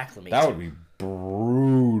one to acclimate that to. would be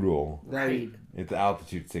brutal. That'd Right. be- It's the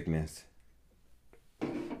altitude sickness.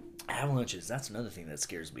 Avalanches. That's another thing that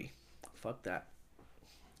scares me. Fuck that.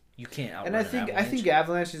 You can't outrun And I an think avalanche.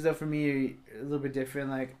 avalanches though for me are a little bit different.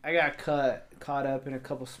 Like I got caught up in a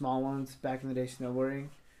couple small ones back in the day snowboarding,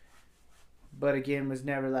 but again was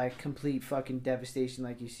never like complete fucking devastation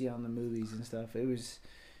like you see on the movies and stuff. It was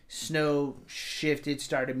snow shifted,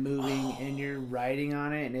 started moving, and you're riding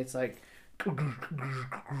on it, and it's like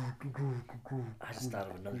I just thought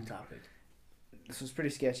of another topic. this was pretty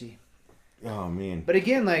sketchy. Oh man, But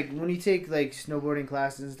again, like when you take like snowboarding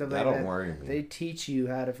classes and stuff that like don't that, worry me. they teach you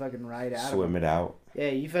how to fucking ride out of Swim them. it out. Yeah,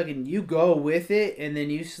 you go with it, and then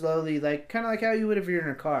you slowly like kind of like how you would if you're in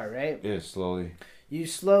a car, right? Yeah, slowly. You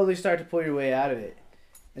slowly start to pull your way out of it,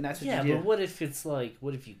 and that's what Yeah, you do. but what if it's like,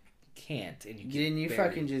 what if you can't and you get Then you buried?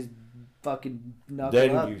 fucking just fucking knuckle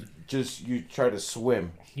Then up. you try to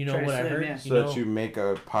swim You know try to what I swim, heard? yeah. so that you make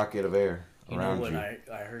a pocket of air you know around what you.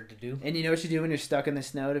 I heard to do? And you know what you do when you're stuck in the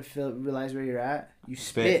snow to realize where you're at? You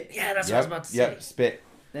spit. Yeah, that's Yep, what I was about to say. Yep, spit.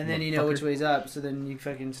 And then you know which Motherfucker. way's up, so then you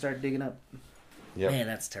fucking start digging up. Yep. Man,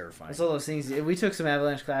 that's terrifying. That's all those things. We took some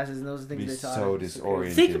avalanche classes, and those are things Be they taught so us.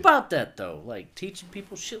 disoriented. Think about that though, like teaching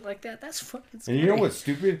people shit like that. That's fucking scary. And you know what's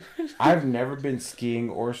stupid? I've never been skiing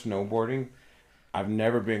or snowboarding. I've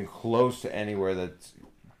never been close to anywhere that's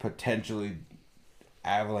potentially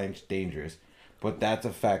avalanche dangerous. But that's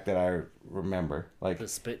a fact that I remember. Like, The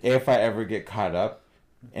spit. if I ever get caught up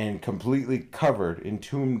and completely covered,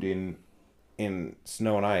 entombed in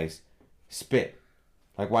snow and ice, spit.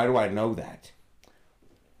 Like, why do I know that?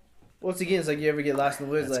 Once again, it's like you ever get lost in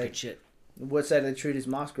the woods, That's like good shit. what side of the tree does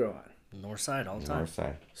moss grow on? North side all the time. North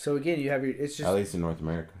side. So again, you have your. It's At just least in North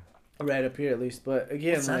America. right up here at least. But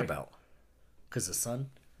again, What's that like, about? Because the sun.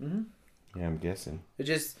 Yeah, I'm guessing. It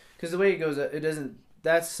just because the way it goes, it doesn't.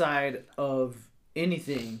 That side of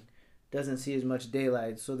anything doesn't see as much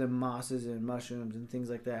daylight, so then mosses and mushrooms and things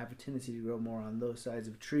like that have a tendency to grow more on those sides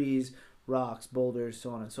of trees, rocks, boulders, so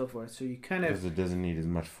on and so forth. So you kind Because of it doesn't need as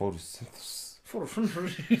much photosynthesis.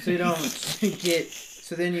 so you don't get.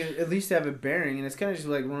 So then you at least have a bearing, and it's kind of just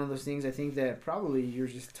like one of those things. I think that probably you're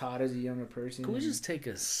just taught as a younger person. Can we just take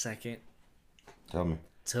a second Tell me.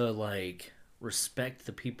 to like respect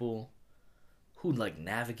the people who like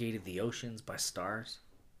navigated the oceans by stars?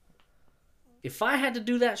 If I had to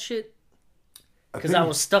do that shit, because I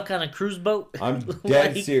was stuck on a cruise boat. I'm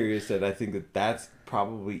dead Like, serious that I think that that's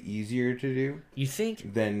probably easier to do You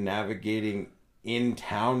think? than navigating in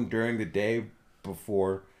town during the day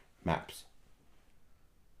before maps.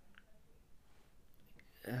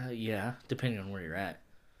 Yeah, depending on where you're at.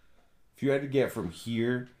 If you had to get from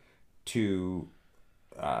here to,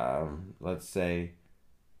 let's say,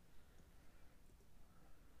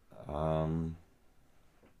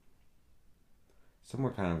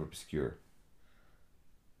 somewhere kind of obscure.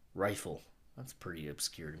 Rifle. That's pretty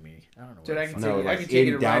obscure to me. I don't know. Dude, where I the can fuck- No, take- I like can take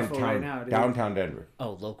in it a rifle downtown, right now, dude. downtown Denver.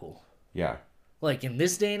 Oh, local. Yeah, Like in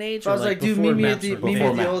this day and age, So I was like, dude, before meet me at maps the were meet me big? at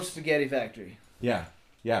Before the old maps. spaghetti factory. yeah.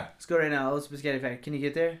 Let's go right now. Old spaghetti factory. Can you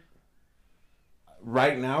get there?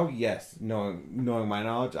 Right now, yes. Knowing my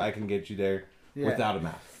knowledge, I can get you there Yeah. without a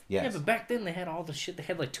map. Yeah, Yes, but back then they had all the shit. They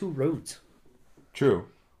had like 2 roads. true.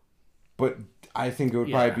 But I think it would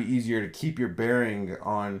Yeah. probably be easier to keep your bearing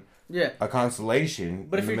on Yeah. a constellation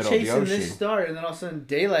But in if the you're middle of the chasing ocean, this star and then all of a sudden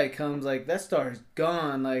daylight comes, like that star is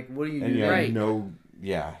gone. Like, what do you and do? you then? have Right. no,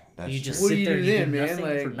 yeah, that's You just true. What do sit you there do and you then, do man?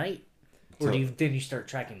 nothing for Like- night, or So- do you, then you start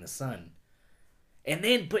tracking the sun, and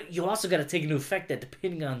then but you also got to take into effect that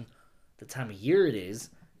depending on the time of year it is,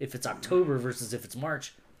 if it's October versus if it's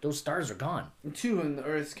March, those stars are gone. And two, and the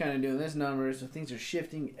Earth's kind of doing this number, so things are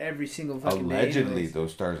shifting every single fucking day. Allegedly, anyways.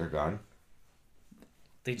 those stars are gone.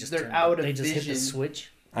 They just They're turn- out of They just hit vision. the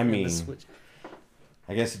switch. I Hit mean, the switch.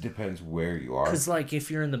 I guess it depends where you are. Because like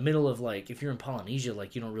if you're in the middle of like if you're in Polynesia,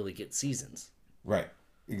 like you don't really get seasons. Right,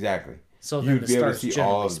 exactly. So then You'd the be able to stars see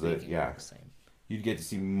all generally of the- speaking yeah. are the same. You'd get to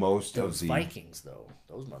see most Those of the Vikings though,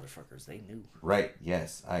 those motherfuckers, they knew. right.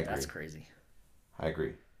 Yes, I agree. That's crazy. I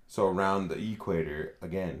agree. So around the equator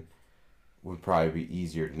again would probably be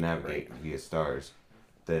easier to navigate via stars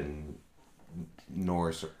than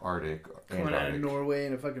North Arctic, coming out of Antarctic. Norway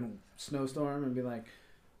in a fucking snowstorm and be like,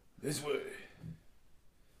 this way.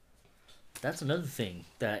 That's another thing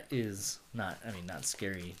that is not, I mean, not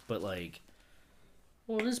scary, but like,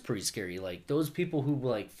 well, it is pretty scary. Like those people who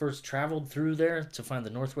like first traveled through there to find the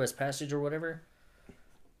Northwest Passage or whatever.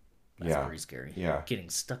 That's Yeah. pretty scary. Yeah. Getting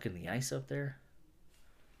stuck in the ice up there.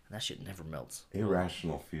 And that shit never melts.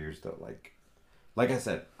 Irrational fears though, like I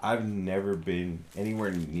said, I've never been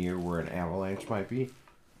anywhere near where an avalanche might be,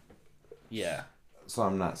 Yeah. so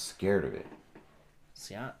I'm not scared of it.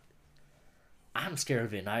 See, I'm scared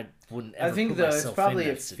of it, and I wouldn't ever I think put though it's myself probably in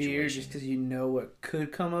a that fear situation. just because you know what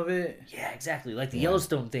could come of it. Yeah, exactly. Like the Yeah.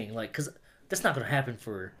 Yellowstone thing, like, because that's not going to happen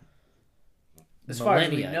for As far as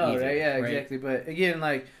we millennia know, even, right? Yeah, right? exactly. But again,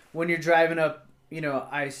 like when you're driving up,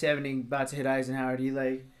 I-70 about to hit Eisenhower, do you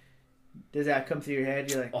like? Does that come through your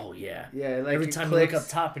head? You're like, Oh, yeah. yeah, like Every it time clicks. you look up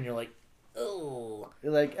top and you're like, oh.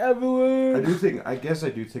 You're like everywhere. I guess I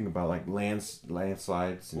do think about like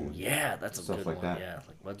landslides and Yeah, that's a Stuff good like one. that. Yeah,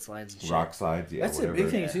 like mudslides and shit. rock slides. Yeah, That's whatever. a big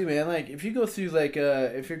thing Yeah. too, man. Like if you go through like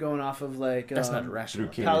if you're going off of like That's not Through irrational.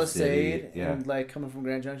 Kansas Palisade City, yeah. and like coming from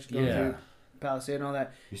Grand Junction, going Yeah. through Palisade and all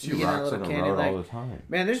that. You You see get in a rocks little on the canyon, road like- all the time.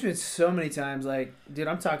 Man, there's been so many times like, dude,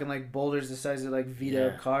 I'm talking like boulders the size of like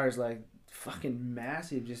Vita Yeah. cars, like fucking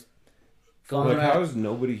massive, just Going falling Like, out. how is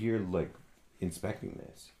nobody here like inspecting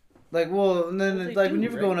this? Like, well, and then Well, they like when do,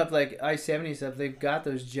 you're right? going up like I-70 stuff, they've got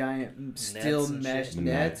those giant steel and mesh shit. The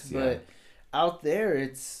nets, nets, yeah. but out there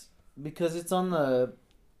it's because it's on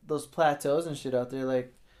those plateaus and shit out there.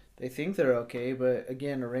 Like they think they're okay, but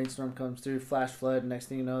again, a rainstorm comes through, flash flood, and next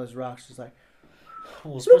thing you know, there's rocks just like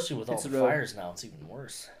Well, especially with all It's the the road. fires now, it's even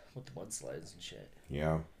worse with the mudslides and shit.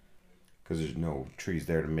 Yeah, because there's no trees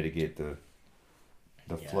there to mitigate the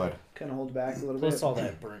Yeah. flood. kind of hold back a little Plus, bit. all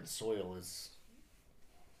that burnt soil is.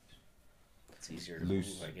 It's easier to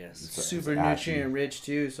Loose. move, I guess. It's Super ashy. nutrient rich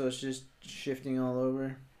too, so it's just shifting all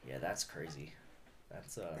over. Yeah, that's crazy.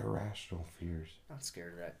 That's Irrational fears. not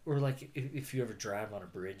scared of that. Or like if you ever drive on a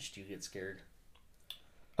bridge, do you get scared?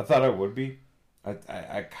 I thought I would be.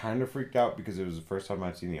 I kind of freaked out because it was the first time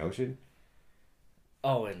I'd seen the ocean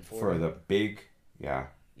Oh, and for the big, yeah,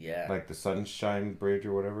 yeah, like the Sunshine Bridge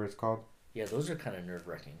or whatever it's called. yeah, those are kind of nerve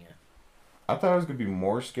wracking. Yeah, I thought I was gonna be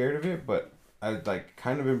more scared of it, but I like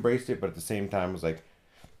kind of embraced it, but at the same time was like,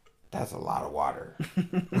 that's a lot of water.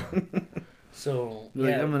 so Like,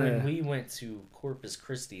 yeah, I'm gonna- when we went to Corpus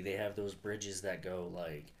Christi, they have those bridges that go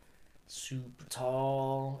like super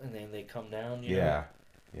tall, and then they come down. You know? Yeah,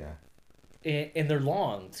 yeah. And they're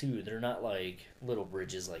long too. They're not like little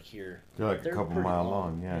bridges like here. They're like They're a couple pretty mile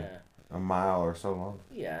long. Yeah. A mile or so long.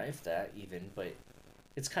 Yeah, if that even. But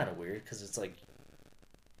it's kind of weird because it's like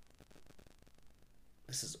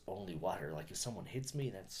this is only water. Like if someone hits me,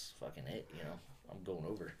 that's fucking it. You know, I'm going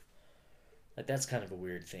over. Like that's kind of a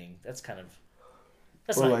weird thing. That's kind of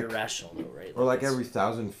That's Or not like- irrational though, right? Or like it's- every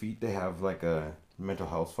 1,000 feet, they have like a mental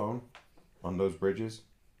health phone on those bridges.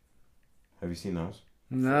 Have you seen those?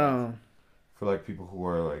 No. For like people who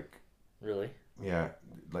are like, Really? yeah,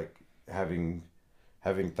 like having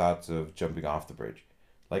thoughts of jumping off the bridge.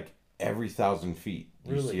 Like every 1,000 feet,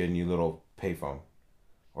 you Really? see a new little payphone,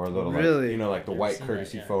 or a little Really? like like the Never white seen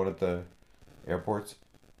courtesy that, yeah. phone at the airports.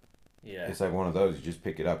 Yeah. It's like one of those. You just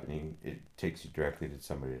pick it up and it takes you directly to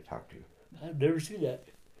somebody to talk to. I've never seen that.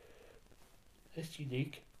 That's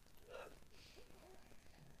unique.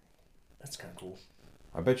 That's kind of cool.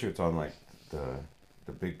 I bet you it's on like the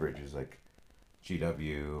big bridges like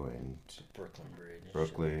GW and Brooklyn Bridge. and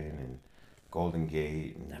Brooklyn shit. and Golden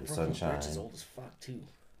Gate and That the Brooklyn Sunshine. Bridge is old as fuck too.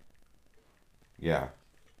 Yeah,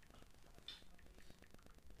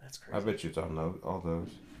 That's crazy. I bet you it's on all those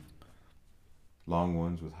long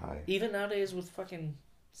ones with high. Even nowadays with fucking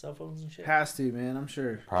cell phones and shit. Has to, man. I'm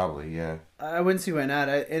sure. Probably, yeah. I wouldn't see why not.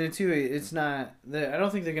 It's not. I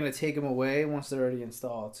don't think they're gonna take them away once they're already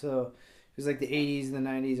installed. So it was like the '80s and the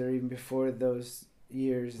 '90s, or even before those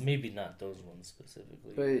years. Maybe not those ones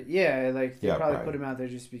specifically. But yeah, like they Yeah, probably probably. put them out there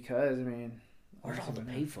just because. I mean, Where'd all the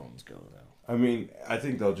payphones go though? I mean, I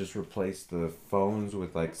think they'll just replace the phones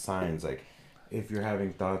with like signs like, if you're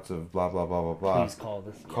having thoughts of blah blah blah blah blah, Please call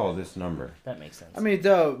this. call this number. That makes sense. I mean,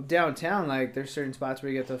 though downtown, like there's certain spots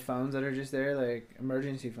where you get the phones that are just there, like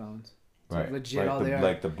emergency phones. It's like legit like all the, they are.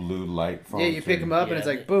 like the blue light phones. Yeah, you pick them up and Yeah, it's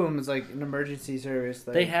like boom, it's like an emergency service.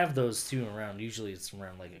 Like, they have those too around. Usually it's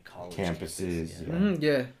around like a college Campuses, campus, yeah.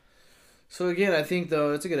 Yeah. So again, I think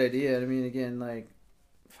though it's a good idea. I mean, again, like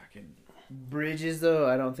fucking bridges though.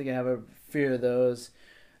 I don't think I have a fear of those.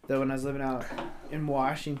 Though when I was living out in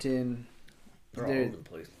Washington, They're all They're- over the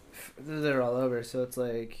place. they're all over. So it's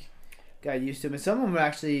like got used to them. And some of them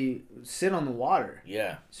actually sit on the water.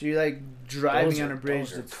 Yeah. So you're like driving Those on are- a bridge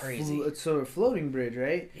those are that's crazy. it's sort of a floating bridge,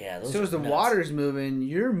 right? Yeah. Those So are as the nuts. water's moving,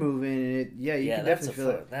 you're moving, and you Yeah, can that's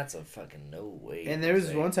definitely feel it. that's a fucking no way. And there was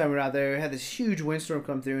Jose. one time we were out there, we had this huge windstorm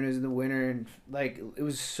come through, and it was in the winter, and like it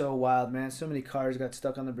was so wild, man. So many cars got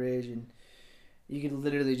stuck on the bridge, and you could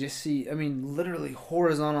literally just see, I mean, literally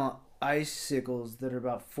horizontal icicles that are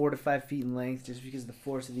about 4 to 5 feet in length, just because of the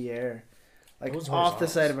force of the air, like Those off the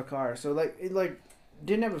horizontals. side of a car. So like it like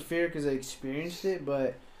didn't have a fear because I experienced it,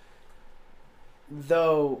 but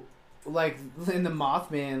though, like in the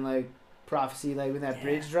Mothman like prophecy, like when that Yeah,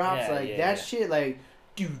 bridge drops, yeah, like yeah, that yeah. shit, like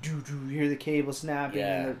do do do, you hear the cable snapping,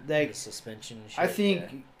 Yeah. and the, like the suspension. And shit, I think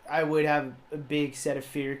yeah. I would have a big set of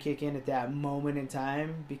fear kick in at that moment in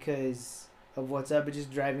time because of what's up, but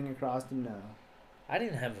just driving across them, no. I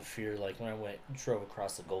didn't have a fear like when I drove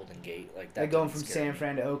across the Golden Gate like that. Like going didn't from scare San me.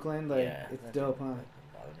 Fran to Oakland, like Yeah, it's that dope, didn't huh?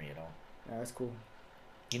 bother me at all. Yeah, that's cool.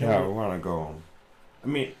 You know, Yeah, what- we want to go on. I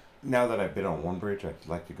mean, now that I've been on one bridge, I'd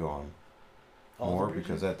like to go on all the more bridges?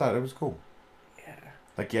 because I thought it was cool. yeah,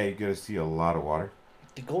 Like, yeah, you get to see a lot of water.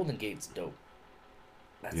 the Golden Gate's dope.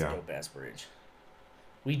 That's Yeah. a dope ass bridge.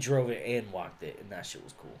 We drove it and walked it, and that shit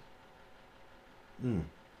was cool. Mm.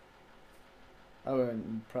 I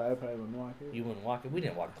probably wouldn't walk it. You wouldn't walk it. We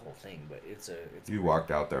didn't walk the whole thing, but it's You walked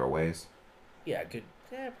out there a ways. yeah, good.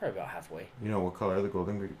 Yeah, probably about halfway. You know what color the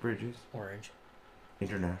Golden Gate Bridge is? Orange.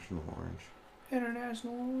 International orange.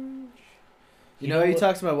 International orange. You You know, know he what-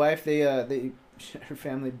 talks to my wife. They her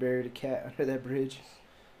family buried a cat under that bridge.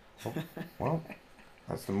 Well,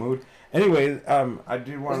 that's the mood. Anyway, I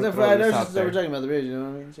did want Wasn't to that throw Friday? this We're out there. talking about the bridge. You know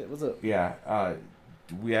what I mean? Shit, what's up? Yeah,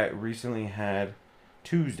 we recently had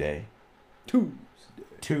Tuesday.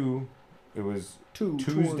 It was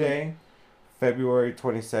Tuesday, February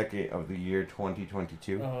 22nd of the year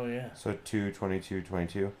 2022. Oh yeah. So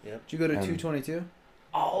 2/22/22. Did you go to And- 222?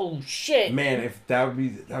 Oh shit. Man, if that would be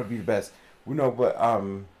the best. We know, but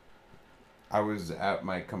I was at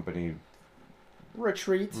my company.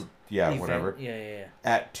 Retreat. Yeah, Event. whatever. Yeah.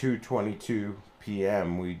 At 2:22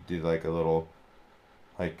 p.m., we did like a little,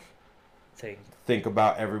 like, Thing. think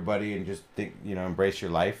about everybody and just think, embrace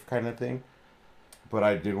your life kind of thing. But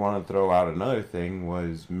I did want to throw out another thing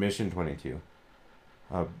was Mission 22.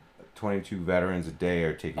 22 veterans a day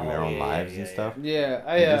are taking their Oh, own yeah, lives yeah, and yeah. stuff. Yeah,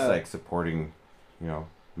 And just like supporting, well,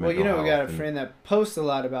 mental we health got a and- friend that posts a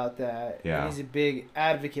lot about that. Yeah. And he's a big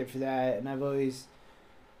advocate for that, and I've always,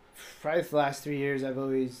 probably for the last 3 years, I've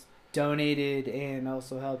always donated and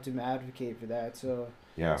also helped him advocate for that. So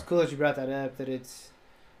Yeah. it's cool that you brought that up. That it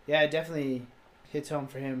definitely hits home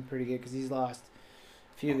for him pretty good because he's lost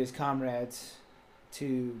a few of his comrades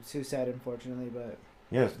to suicide, unfortunately. But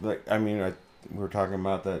Yes, like we were talking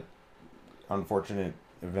about that unfortunate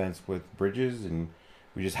events with bridges, and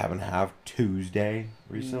we just happen to have Tuesday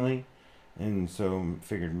recently, and so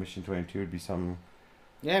figured Mission 22 would be something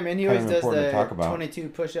Yeah, man, he Kind always of does important to talk the about. 22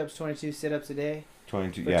 push-ups, 22 sit-ups a day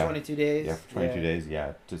 22, for yeah. 22 days. Yeah, for 22 days,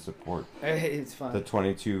 yeah, to support It's fun. the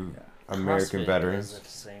 22 Yeah. American CrossFit veterans.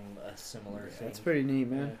 does a similar thing. That's pretty neat,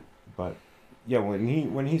 man. But yeah,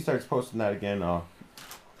 when he starts posting that again, I'm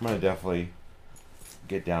gonna definitely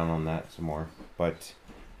get down on that some more. But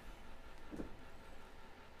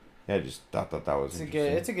yeah, I just thought that was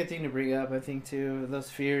interesting. It's a good thing to bring up, I think, too. Those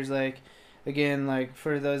fears, like, again, like,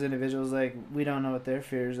 for those individuals, like, we don't know what their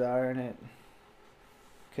fears are, and it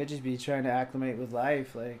could just be trying to acclimate with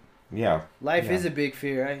life. Like, Yeah, life Yeah. is a big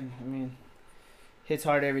fear. I mean, hits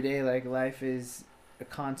hard every day. Like, life is a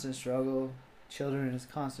constant struggle. Children is a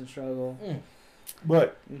constant struggle.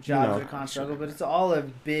 but Your jobs know, are a constant struggle. But it's all a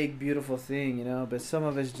big, beautiful thing, you know? But some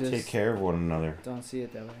of us just take care of one another. don't see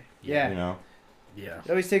it that way. Yeah. You know, Yeah. It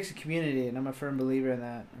always takes a community, and I'm a firm believer in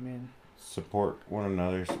that. I mean, support one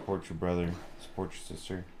another, support your brother, support your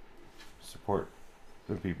sister, support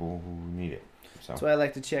the people who need it. So that's why I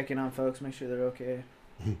like to check in on folks, make sure they're okay.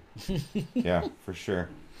 yeah, for sure.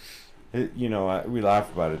 You know, we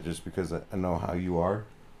laugh about it just because I know how you are,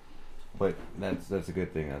 but that's a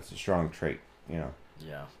good thing. That's a strong trait. You know,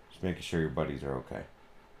 Yeah. just making sure your buddies are okay.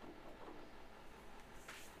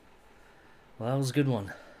 Well, that was a good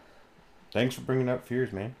one. Thanks for bringing up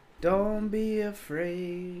fears, man. Don't be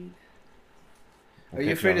afraid. We'll Are you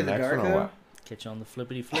catch afraid on of the next dark, one or though? what? Catch you on the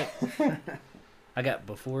flippity flip. I got,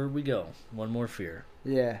 before we go, one more fear,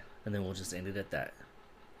 Yeah. and then we'll just end it at that.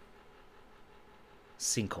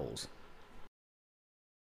 Sinkholes.